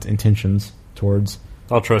violent intentions towards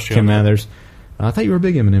I'll trust you Kim on that. Mathers. I thought you were a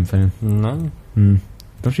big Eminem fan. No.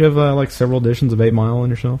 Don't you have like several editions of 8 Mile on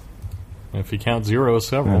yourself? If you count 0 as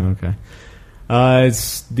several. Oh, okay.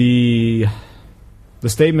 It's the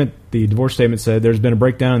statement. The divorce statement said there's been a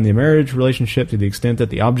breakdown in the marriage relationship to the extent that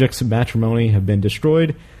the objects of matrimony have been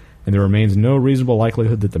destroyed, and there remains no reasonable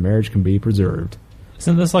likelihood that the marriage can be preserved.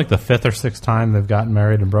 Isn't this like the 5th or 6th time they've gotten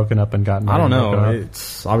married and broken up and gotten married? I don't know.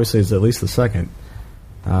 It's obviously it's at least the second.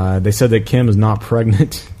 They said that Kim is not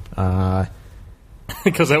pregnant.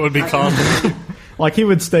 Because that would be constant. Like he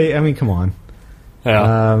would stay. I mean, come on.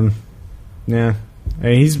 Yeah. Yeah. I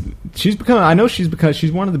mean, she's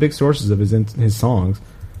one of the big sources of his songs.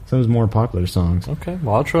 Some of his more popular songs. Okay,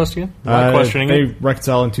 well, I'll trust you. I'm not questioning they it.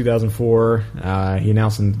 reconciled in 2004. He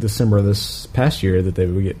announced in December of this past year that they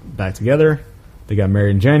would get back together. They got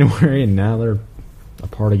married in January, and now they're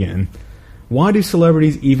apart again. Why do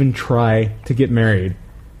celebrities even try to get married?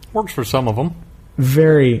 Works for some of them.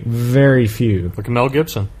 Very, very few. Look at Mel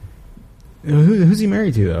Gibson. Who's he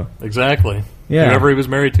married to, though? Exactly. Yeah. Whoever he was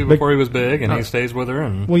married to before he was big, and he stays with her.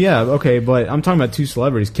 And well, yeah, okay, but I'm talking about two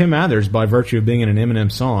celebrities. Kim Mathers, by virtue of being in an Eminem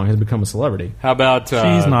song, has become a celebrity. How about...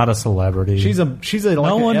 she's not a celebrity. She's a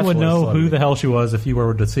no one would know who the hell she was if you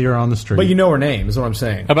were to see her on the street. But you know her name, is what I'm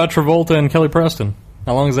saying. How about Travolta and Kelly Preston?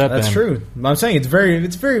 How long has that been? That's true. I'm saying it's very,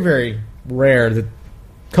 very rare that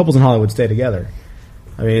couples in Hollywood stay together.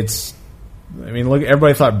 I mean, look,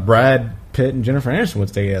 everybody thought Brad Pitt and Jennifer Aniston would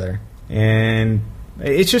stay together. And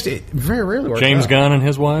it's just very rarely works James out. Gunn and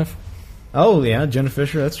his wife? Oh, yeah, Jenna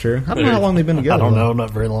Fisher, that's true. I don't know how long they've been together. I don't know,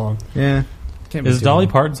 not very long. Yeah. Is Dolly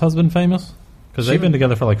Parton's husband famous? Because they've been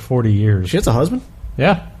together for like 40 years. She has a husband?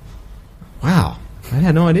 Yeah. Wow. I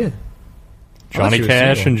had no idea. Johnny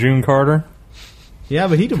Cash and June Carter? Yeah,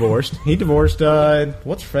 but he divorced. He divorced,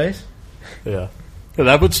 what's her face? Yeah.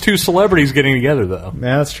 That was two celebrities getting together, though.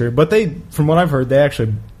 Yeah, that's true. But they, from what I've heard, they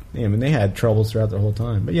actually... I mean, they had troubles throughout the whole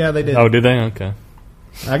time. But yeah, they did. Oh, did they? Okay.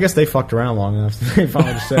 I guess they fucked around long enough. They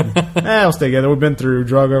finally just said, we'll stay together. We've been through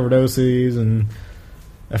drug overdoses and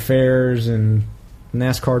affairs and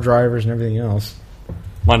NASCAR drivers and everything else.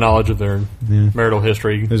 My knowledge of their marital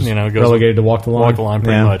history, goes relegated to Walk the Line. Walk the Line,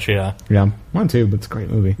 pretty much, yeah. Yeah, mine too, but it's a great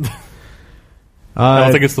movie. I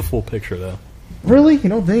don't think it's the full picture, though. Really? You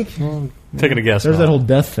don't think? Taking a guess. There's that whole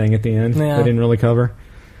death thing at the end they didn't really cover.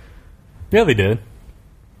 Yeah, they did.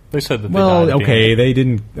 They said that they well, died at okay, they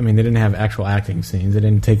didn't. I mean, they didn't have actual acting scenes. They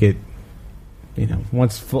didn't take it.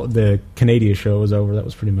 Once the Canadian show was over, that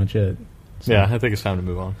was pretty much it. So, yeah, I think it's time to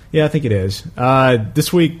move on. Yeah, I think it is.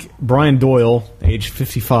 This week, Brian Doyle, age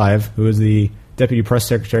 55, who is the deputy press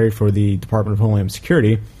secretary for the Department of Homeland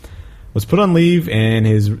Security, was put on leave, and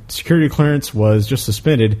his security clearance was just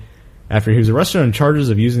suspended after he was arrested on charges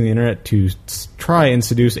of using the internet to try and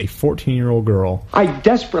seduce a 14-year-old girl. I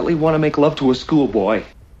desperately want to make love to a schoolboy.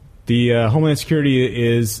 The Homeland Security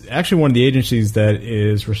is actually one of the agencies that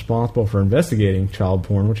is responsible for investigating child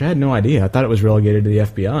porn, which I had no idea. I thought it was relegated to the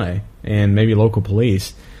FBI and maybe local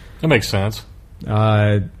police. That makes sense.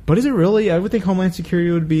 But is it really? I would think Homeland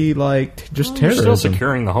Security would be like just terrorism. You're still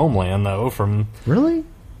securing the homeland, though, from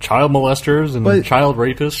child molesters and child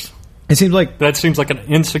rapists. It seems like that seems like an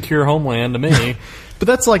insecure homeland to me. But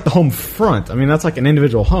that's like the home front. I mean, that's like an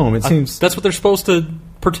individual home. It seems that's what they're supposed to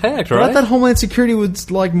protect, right? I thought Homeland Security was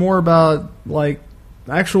like more about like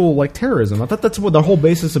actual like terrorism. I thought that's what the whole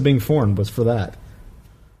basis of being formed was for that.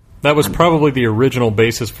 That was probably the original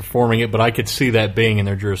basis for forming it, but I could see that being in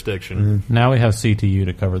their jurisdiction. Mm-hmm. Now we have CTU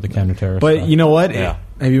to cover the counterterrorist But stuff. you know what? Yeah.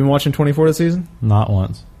 Have you been watching 24 this season? Not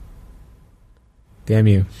once. Damn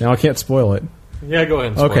you! Now I can't spoil it. Yeah, go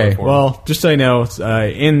ahead and spoil it for well, me. just so you know,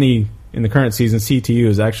 in the current season, CTU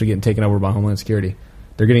is actually getting taken over by Homeland Security.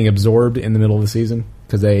 They're getting absorbed in the middle of the season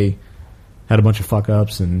because they had a bunch of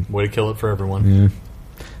fuck-ups. And way to kill it for everyone. Yeah.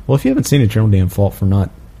 Well, if you haven't seen it, it's your own damn fault for not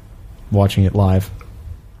watching it live.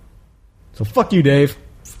 So fuck you, Dave.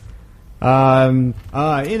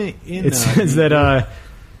 It says that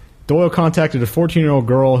Doyle contacted a 14-year-old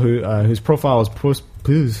girl whose profile was posted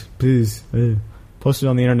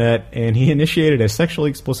on the internet, and he initiated a sexually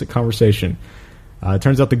explicit conversation. It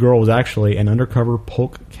turns out the girl was actually an undercover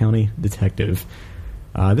Polk County detective.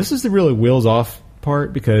 This is the really wheels off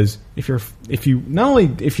part, because if you're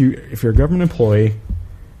a government employee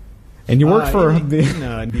and you work for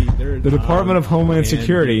the Department of Homeland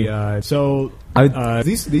Security, I'll just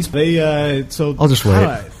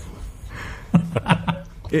wait.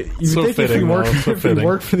 If you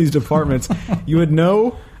work for these departments, you would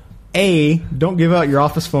know: A, don't give out your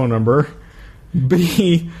office phone number.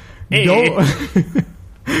 B, don't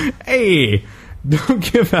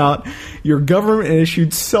give out your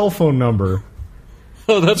government-issued cell phone number.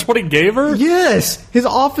 Oh, that's what he gave her? Yes, his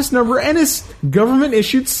office number and his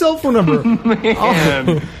government-issued cell phone number.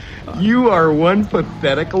 Man, you are one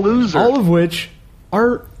pathetic loser. All of which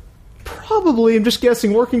are probably, I'm just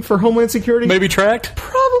guessing, working for Homeland Security. Maybe tracked?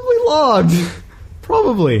 Probably logged.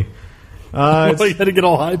 Probably. Well, you had to get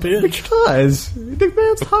all high pitch? Because the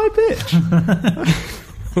man's high pitch.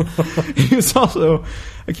 He was also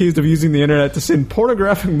accused of using the internet to send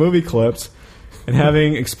pornographic movie clips and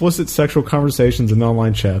having explicit sexual conversations in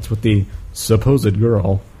online chats with the supposed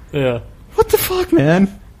girl. Yeah. What the fuck,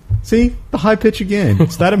 man? See? The high pitch again.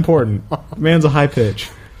 It's that important. Man's a high pitch.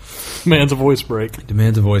 Demands a voice break.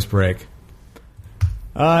 Demands a voice break.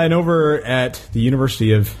 And over at the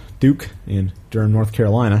University of Duke in Durham, North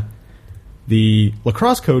Carolina, the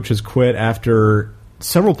lacrosse coach has quit after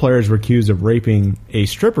several players were accused of raping a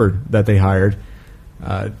stripper that they hired.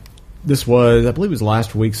 This was, I believe it was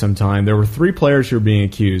last week sometime. There were 3 players who were being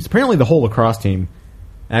accused. Apparently the whole lacrosse team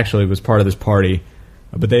actually was part of this party.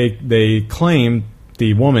 But they claim,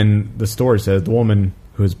 the woman, the story says, the woman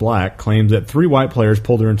who is black, claims that 3 white players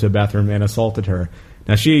pulled her into a bathroom and assaulted her.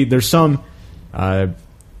 Now there's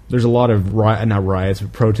a lot of not riots,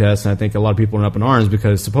 but protests, and I think a lot of people are up in arms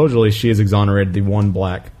because supposedly she has exonerated the one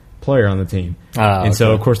black player on the team. And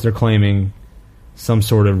so, of course, they're claiming some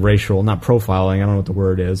sort of racial, not profiling, I don't know what the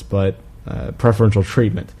word is, but preferential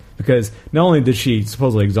treatment. Because not only did she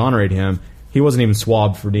supposedly exonerate him, he wasn't even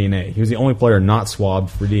swabbed for DNA. He was the only player not swabbed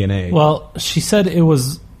for DNA. Well, she said it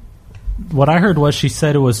was... What I heard was she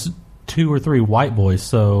said it was 2 or 3 white boys,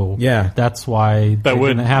 so yeah, that's why they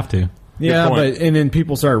didn't have to. Yeah, and then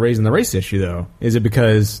people started raising the race issue, though. Is it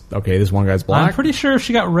because, okay, this one guy's black? I'm pretty sure if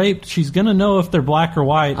she got raped, she's going to know if they're black or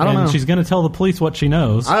white, I don't know. She's going to tell the police what she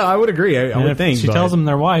knows. I would agree. I would think. If she tells them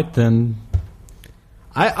they're white, then...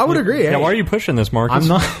 I would agree. Yeah, why are you pushing this, Marcus?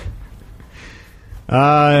 I'm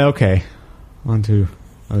not... okay. On to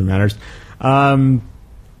other matters.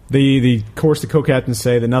 The co-captains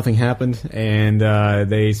say that nothing happened, and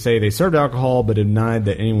they say they served alcohol, but denied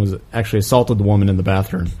that anyone was actually assaulted the woman in the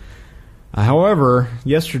bathroom. However,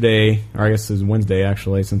 yesterday, or I guess it was Wednesday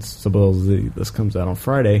actually, since supposedly this comes out on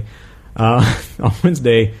Friday, on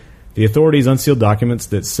Wednesday, the authorities unsealed documents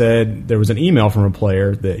that said there was an email from a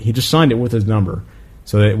player that he just signed it with his number,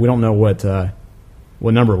 so that we don't know what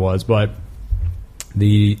number it was, but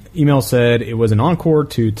the email said it was an encore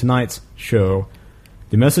to tonight's show.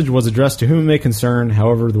 The message was addressed to whom it may concern,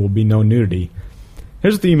 however, there will be no nudity.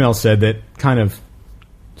 Here's what the email said that kind of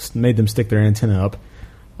made them stick their antenna up.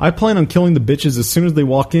 I plan on killing the bitches as soon as they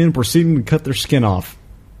walk in, proceeding to cut their skin off.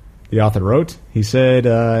 The author wrote, he said,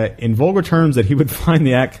 in vulgar terms, that he would find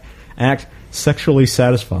the act sexually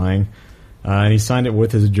satisfying, and he signed it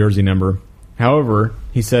with his jersey number. However,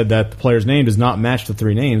 he said that the player's name does not match the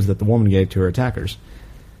 3 names that the woman gave to her attackers.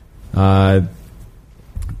 They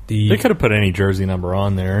could have put any jersey number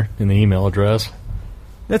on there in the email address.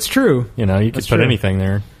 That's true. You know, you could put anything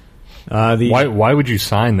there. Why would you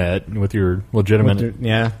sign that with your legitimate...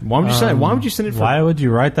 Why would you sign it? Why would you send it for... Why would you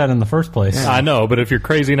write that in the first place? Yeah. I know, but if you're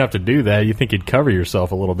crazy enough to do that, you think you'd cover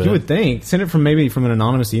yourself a little bit. You would think. Send it from an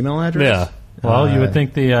anonymous email address? Yeah. Well, you would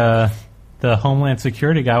think the Homeland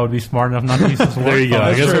Security guy would be smart enough not to use his work. There you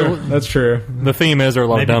go. That's true. The theme is there are a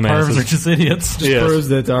lot of dumbasses. Pervs are just idiots. Just proves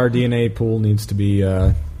that our DNA pool needs to be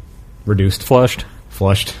reduced. Flushed.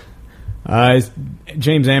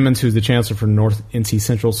 James Ammons, who's the chancellor for North NC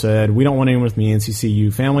Central, said, "We don't want anyone with the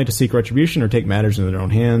NCCU family to seek retribution or take matters into their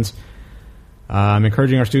own hands. I'm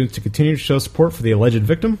encouraging our students to continue to show support for the alleged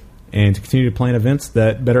victim and to continue to plan events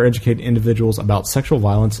that better educate individuals about sexual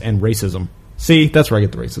violence and racism." See, that's where I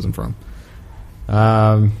get the racism from.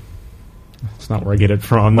 It's not where I get it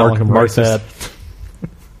from. Mark that.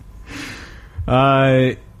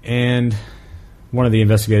 And one of the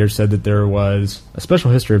investigators said that there was a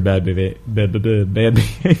special history of bad behavior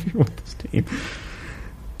with this team.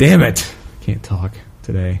 Damn it! Can't talk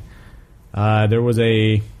today. There was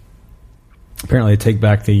a Apparently, they take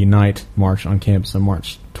back the Unite March on campus on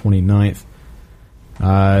March 29th.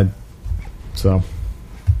 So,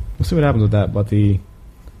 we'll see what happens with that. But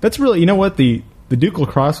that's really, you know what, the Duke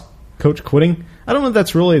lacrosse coach quitting, I don't know if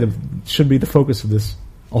that's really should be the focus of this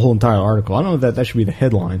whole entire article. I don't know if that should be the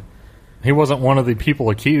headline. He wasn't one of the people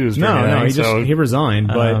accused. No, he resigned.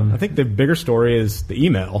 But I think the bigger story is the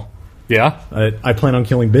email. Yeah? I plan on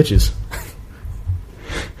killing bitches.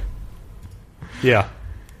 Yeah.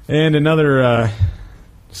 And another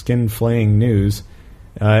skin-flaying news.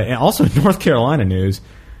 And also North Carolina news.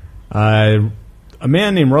 A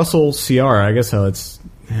man named Russell Ciara, I guess that's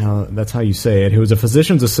how you say it, who was a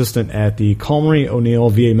physician's assistant at the Calmery O'Neill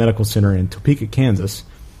VA Medical Center in Topeka, Kansas,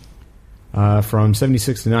 from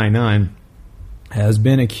 76 to 99, has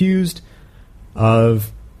been accused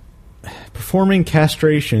of performing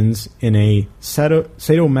castrations in a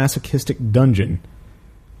sadomasochistic dungeon,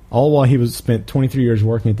 all while he spent 23 years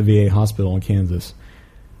working at the VA hospital in Kansas.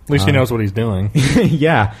 At least he knows what he's doing.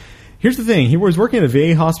 Yeah. Here's the thing. He was working at a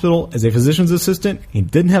VA hospital as a physician's assistant. He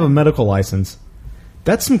didn't have a medical license.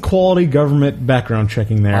 That's some quality government background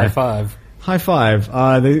checking there. High five. High five.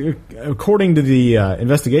 According to the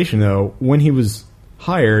investigation, though, when he was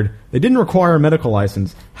hired, they didn't require a medical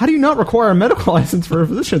license. How do you not require a medical license for a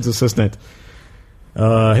physician's assistant?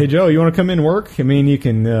 Hey, Joe, you want to come in and work? I mean, you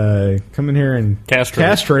can come in here and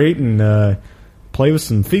castrate and play with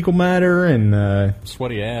some fecal matter and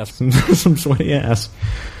sweaty ass. some sweaty ass.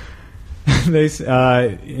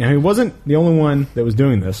 He wasn't the only one that was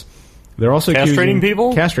doing this. They're also castrating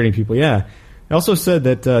people? Castrating people, yeah. They also said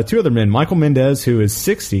that two other men, Michael Mendez, who is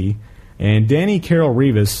 60, and Danny Carroll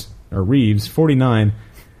Reeves, 49,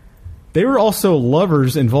 they were also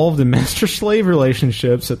lovers involved in master-slave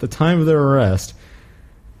relationships at the time of their arrest.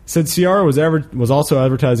 Said Ciara was also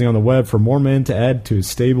advertising on the web for more men to add to his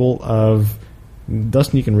stable of...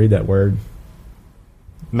 Dustin, you can read that word.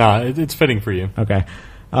 Nah, it's fitting for you. Okay.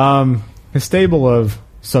 A stable of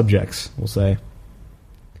subjects, we'll say.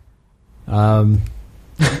 That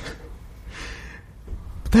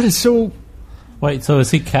is so... Wait, so is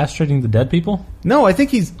he castrating the dead people? No, I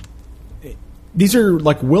think these are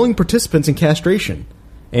like willing participants in castration.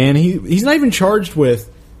 And he's not even charged with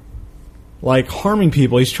like harming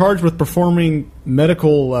people. He's charged with performing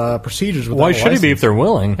medical procedures without Why should he be if they're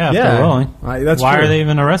willing? Yeah, if they're willing. Why are they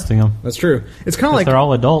even arresting them? That's true. It's kind of like... they're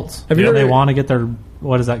all adults. Have you heard they want to get their...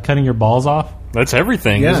 What is that, cutting your balls off? That's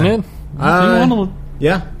everything, isn't it?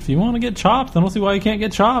 If you want to get chopped, then I don't see why you can't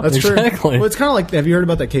get chopped. That's exactly true. Well, it's kind of like, have you heard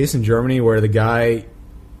about that case in Germany where the guy,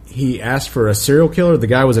 he asked for a serial killer, the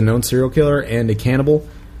guy was a known serial killer and a cannibal,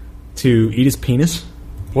 to eat his penis?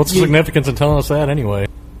 What's the significance in telling us that anyway?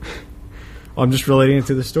 I'm just relating it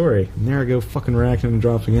to the story. And there I go, fucking reacting and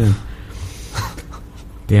dropping in.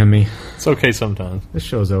 Damn me. It's okay sometimes. This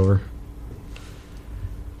show's over.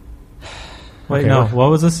 Wait, no. What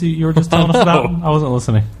was this you were just telling us about? I wasn't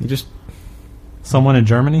listening. Someone in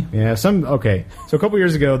Germany? Yeah, okay. So a couple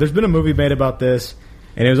years ago, there's been a movie made about this,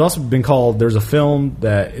 and it was also been called, there's a film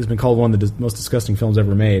that has been called one of the most disgusting films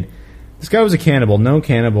ever made. This guy was a cannibal, known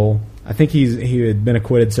cannibal. I think he had been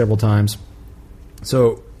acquitted several times.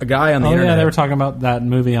 So a guy on the internet... yeah, they were talking about that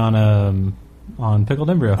movie on Pickled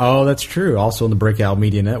Embryo. Oh, that's true. Also on the Breakout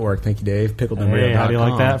Media Network. Thank you, Dave. PickledEmbryo.com. Hey, how do you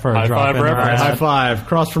like that for a drop in? High five.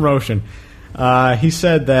 Cross promotion. He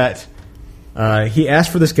said that he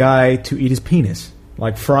asked for this guy to eat his penis,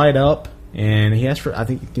 like fried up, and he asked for, I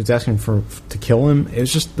think he was asking to kill him. It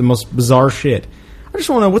was just the most bizarre shit. I just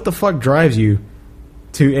want to know what the fuck drives you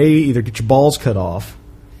to A, either get your balls cut off,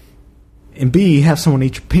 and B, have someone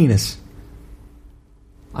eat your penis.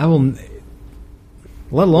 I will,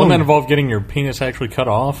 let alone... Wouldn't that involve getting your penis actually cut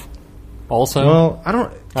off also? Well, I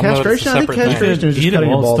don't... Castration? I think castration is just cutting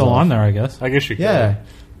your balls still off. On there, I guess. I guess you could. Yeah.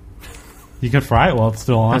 You could fry it while it's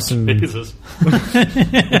still on. Jesus.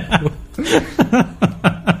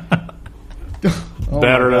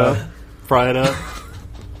 Batter it up. Fry it up.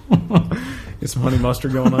 Get some honey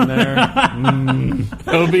mustard going on there.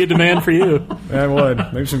 That would be a demand for you. That would.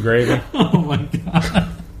 Maybe some gravy. Oh, my God.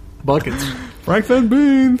 Buckets. Franklin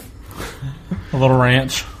beans. A little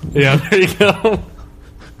ranch. Yeah, there you go.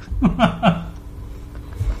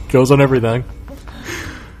 Goes on everything.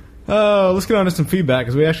 Let's get on to some feedback,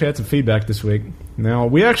 because we actually had some feedback this week. Now,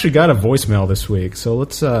 we actually got a voicemail this week, so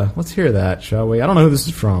let's hear that, shall we? I don't know who this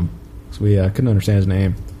is from, because we couldn't understand his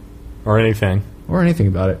name. Or anything. Or anything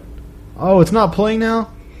about it. Oh, it's not playing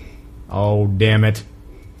now? Oh, damn it.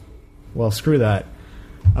 Well, screw that.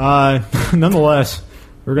 Nonetheless,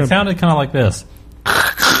 we're going to... It sounded kind of like this.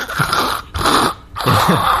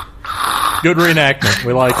 Good reenactment.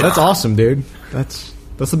 We like it. That's awesome, dude. That's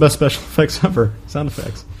the best special effects ever. Sound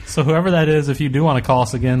effects. So whoever that is, if you do want to call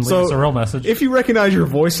us again, leave us a real message. If you recognize your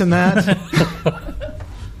voice in that,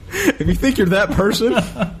 if you think you're that person,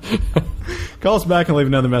 call us back and leave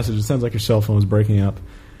another message. It sounds like your cell phone is breaking up.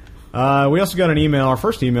 We also got an email, our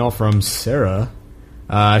first email from Sarah.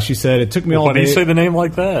 She said, it took me all day. Why do you say the name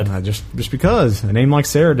like that? Just because. A name like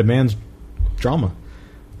Sarah demands drama.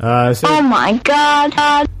 Sarah, oh my God.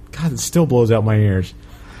 God, it still blows out my ears.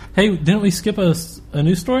 Hey, didn't we skip a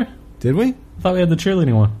news story? Did we? I thought we had the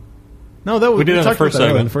cheerleading one. No, that we did in the first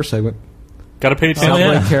segment. In the first segment. Got to pay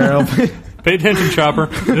attention. Carol. Pay attention, Chopper.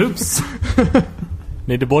 Oops.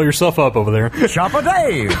 Need to blow yourself up over there. Chopper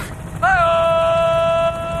Dave.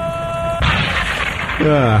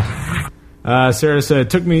 Sarah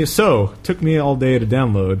said, took me all day to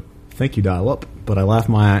download. Thank you, dial-up, but I laughed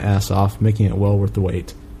my ass off, making it well worth the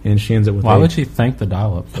wait. And she ends it with Why would she thank the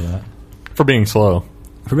dial-up for that? For being slow.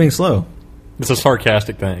 For being slow. It's a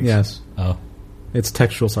sarcastic thing. Yes. Oh. It's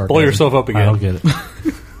textual sarcasm. Blow yourself up again. I don't get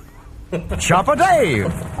it. Chopper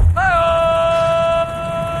Dave.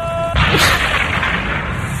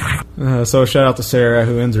 So shout out to Sarah,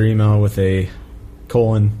 who ends her email with a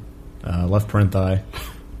colon, left parenthi.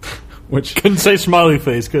 Which couldn't say smiley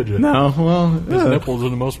face, could you? No, well, his nipples are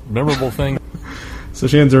the most memorable thing. So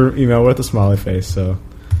she ends her email with a smiley face. So,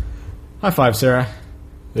 high five, Sarah.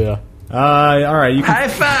 Yeah. All right. You can, high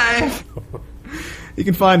five. You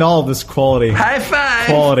can find all of this quality. High five.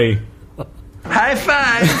 Quality. High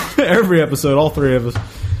five. Every episode, all three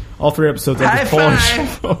episodes of high this quality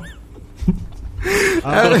show.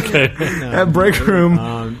 Okay. At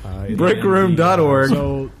breakroom.org.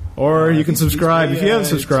 So, or you can subscribe. If you haven't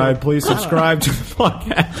subscribed, please subscribe to the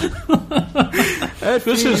podcast.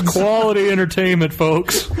 This is quality entertainment,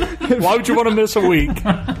 folks. Why would you want to miss a week?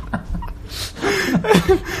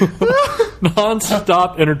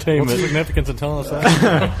 Non-stop entertainment. What's the significance of telling us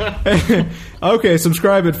that? Okay,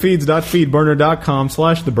 subscribe at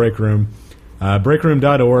feeds.feedburner.com/thebreakroom.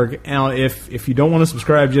 Breakroom.org. Now, if you don't want to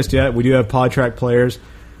subscribe just yet, we do have PodTrack players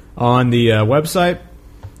on the website.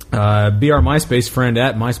 Be our MySpace friend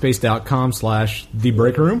at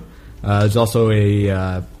myspace.com/thebreakroom. There's also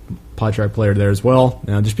a PodTrack player there as well.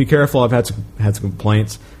 Now, just be careful. I've had some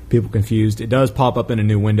complaints. People confused. It does pop up in a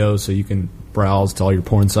new window, so you can browse to all your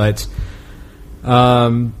porn sites.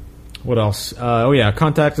 What else?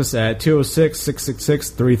 Contact us at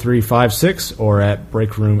 206-666-3356 or at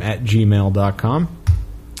breakroom@gmail.com.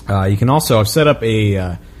 You can also, I've set up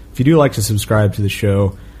if you do like to subscribe to the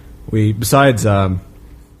show, we besides the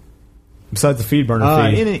feed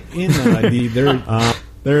burner feed,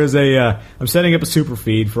 there's I'm setting up a super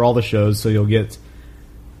feed for all the shows, so you'll get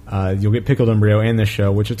Pickled Embryo and this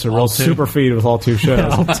show, which it's a real super feed with all two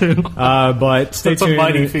shows. All two. But stay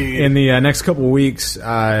tuned in the next couple of weeks,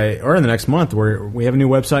 or in the next month, where we have a new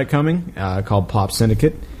website coming called Pop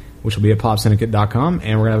Syndicate, which will be at popsyndicate.com,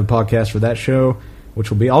 and we're going to have a podcast for that show,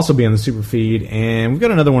 which will also be on the super feed, and we've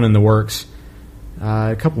got another one in the works.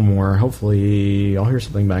 A couple more. Hopefully I'll hear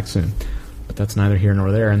something back soon. But that's neither here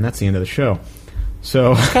nor there, and that's the end of the show.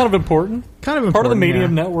 So it's kind of important. Part of the media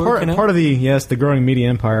network. Part of the growing media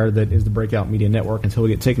empire that is the Breakout Media Network until we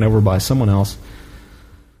get taken over by someone else.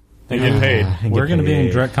 And get paid. We're going to be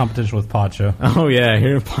in direct competition with Pacho. Oh,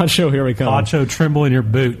 yeah. Pacho, here we come. Pacho, tremble in your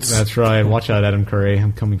boots. That's right. Watch out, Adam Curry.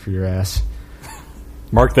 I'm coming for your ass.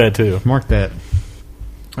 Mark that, too. Mark that.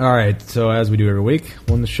 All right. So, as we do every week,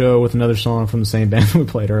 we'll end the show with another song from the same band we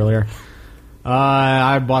played earlier.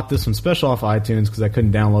 I bought this one special off iTunes because I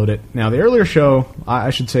couldn't download it. Now, the earlier show,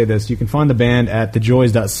 I should say this, you can find the band at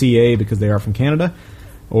thejoys.ca because they are from Canada,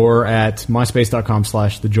 or at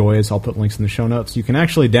myspace.com/thejoys. I'll put links in the show notes. You can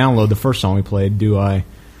actually download the first song we played, Do I?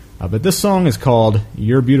 But this song is called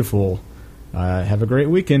You're Beautiful. Have a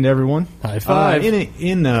great weekend, everyone. High five. I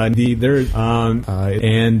don't know.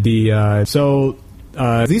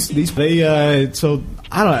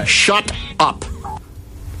 Shut up.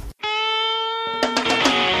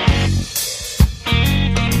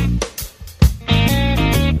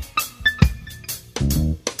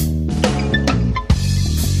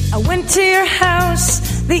 I went to your house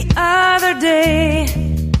the other day.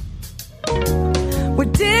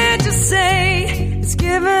 What did you say? Let's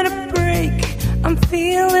give it a break. I'm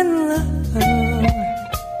feeling love.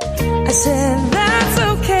 I said, that's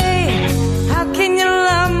okay. How can you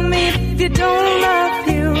love me if you don't love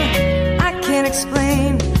you? I can't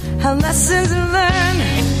explain how lessons learned.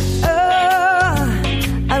 Oh,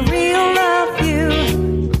 I really love you.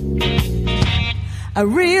 I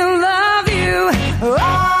really love you.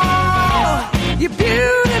 Oh, you're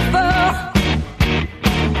beautiful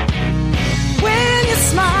when you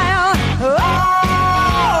smile.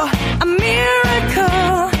 Oh, a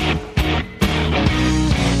miracle.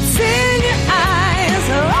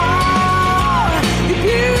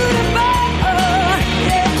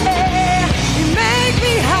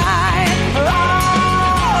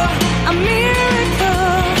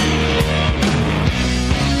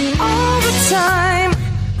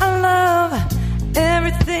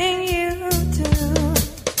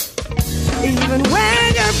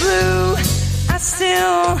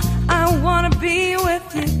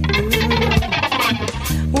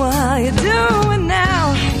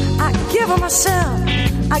 for myself,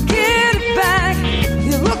 I get it back.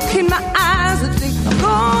 You look in my eyes and think I'm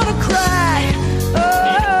gonna cry.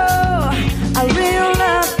 Oh, I really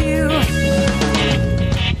love you.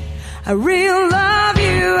 I really love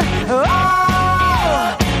you.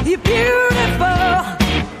 Oh, you're beautiful.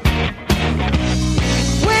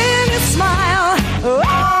 When you smile,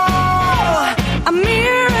 oh, a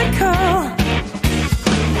miracle.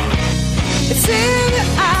 It's in your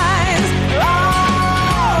eyes. Oh,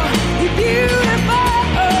 you're beautiful.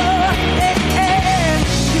 Yeah, yeah.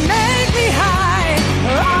 You make me high.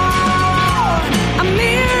 Oh, a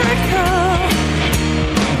miracle.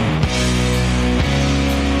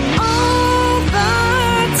 All the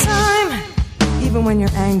time, even when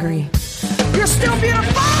you're angry, you're still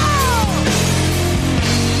beautiful.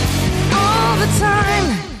 All the time,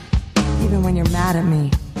 even when you're mad at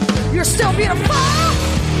me, you're still beautiful.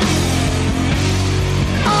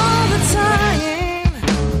 All the time.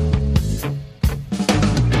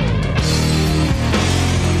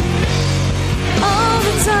 All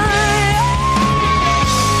the time.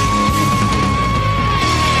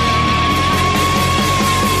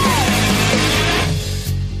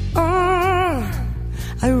 Oh,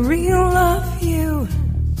 I really love you.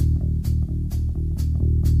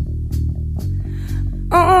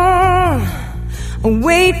 Oh, I'll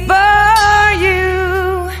wait for you.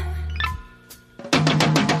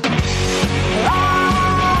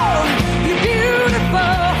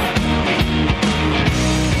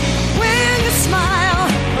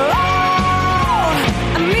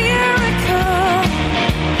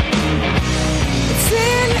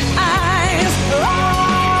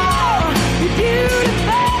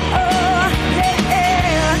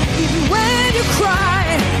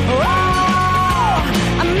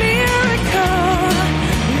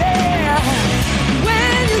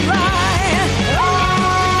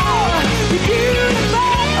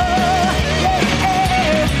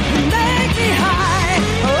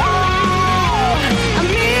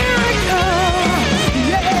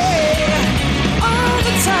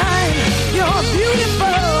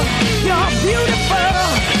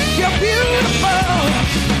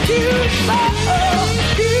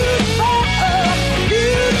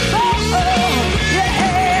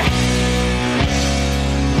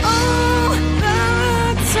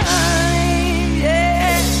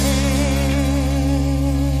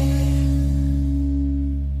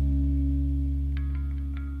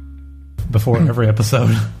 Before every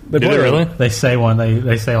episode, They say one.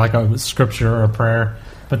 They say like a scripture or a prayer,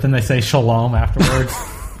 but then they say shalom afterwards,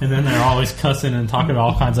 and then they're always cussing and talking about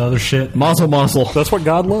all kinds of other shit. Mazel. That's what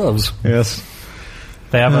God loves. Yes.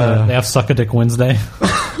 They have Suck a Dick Wednesday.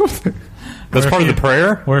 That's part of the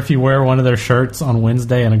prayer? Where if you wear one of their shirts on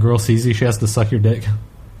Wednesday and a girl sees you, she has to suck your dick.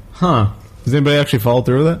 Huh. Does anybody actually follow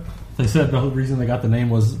through with that? They said the whole reason they got the name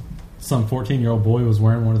was some 14-year-old boy was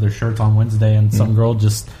wearing one of their shirts on Wednesday, and some girl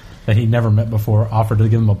just that he'd never met before offered to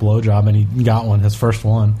give him a blowjob, and he got one, his first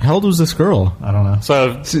one. How old was this girl? I don't know.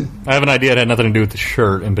 So I have an idea it had nothing to do with the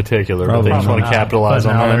shirt in particular, Probably but they just want to capitalize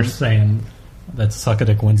on now that. They're saying that's Suck a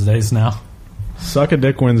Dick Wednesdays now. Suck a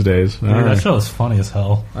Dick Wednesdays. Dude, that show is funny as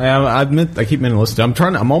hell. I keep meaning to listen to.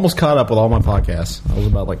 I'm almost caught up with all my podcasts. I was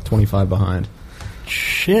about like 25 behind.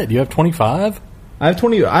 Shit, you have 25? I have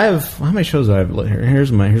 20. I have how many shows do I have here?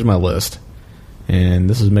 Here's my list, and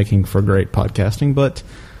this is making for great podcasting. But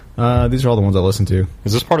these are all the ones I listen to.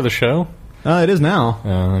 Is this part of the show? It is now.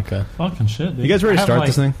 Oh, okay. Fucking shit, dude. You guys ready to start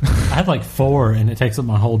this thing? I have like 4, and it takes up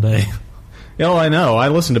my whole day. Yeah, well, I know. I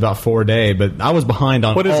listened to about 4 a day, but I was behind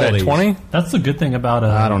on what is all that, these. 20? That's the good thing about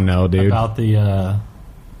I don't know, dude. About the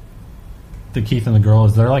Keith and the Girl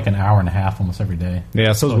is they're like an hour and a half almost every day.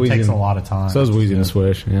 Yeah, so it takes a lot of time. So is Wheezy and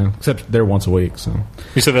Swish, yeah. Except they're once a week, so.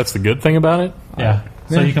 You said that's the good thing about it? Yeah.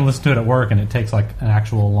 So you can listen to it at work, and it takes like an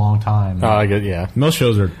actual long time. Oh, I get, yeah. Most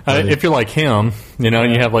shows are. If you're like him, and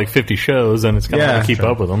you have like 50 shows, then it's kind of hard to keep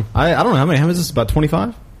up with them. I don't know how many. How many is this? About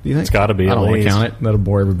 25? Do you think? It's got to be. I don't want to count it. That'll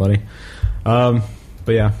bore everybody. But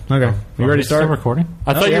yeah, okay. You ready to start recording?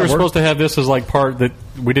 I thought you were supposed to have this as like part that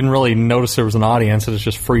we didn't really notice there was an audience. It's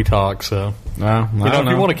just free talk. So I don't know. If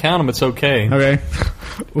you want to count them, it's okay. Okay.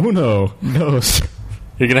 Uno, dos.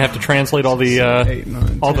 You're going to have to translate all the 8,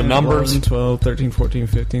 9, all 10, the numbers. 11, 12, 13, 14,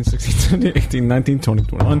 15, 16, 17, 18, 19, 20,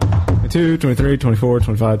 21, 22, 23, 24,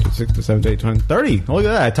 25, 26, 27, 28, 29, 30. Look at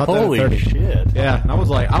that. I taught that at 30. Holy shit. Yeah, I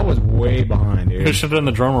was way behind, dude. You should have done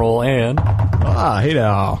the drum roll and... hey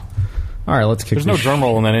now. All right, let's kick There's no drum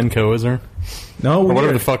roll in that Enco, is there? No. Or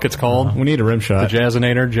whatever the fuck it's called. We need a rim shot. The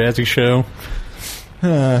Jazzinator, Jazzy Show.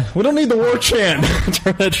 We don't need the war chant.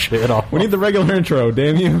 Turn that shit off. We need the regular intro,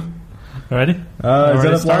 damn you. Ready? Is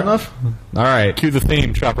that up loud enough? All right. Cue the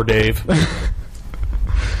theme, Chopper Dave.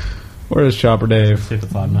 Where is Chopper Dave? See if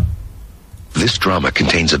it's on now. This drama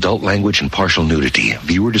contains adult language and partial nudity.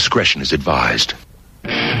 Viewer discretion is advised.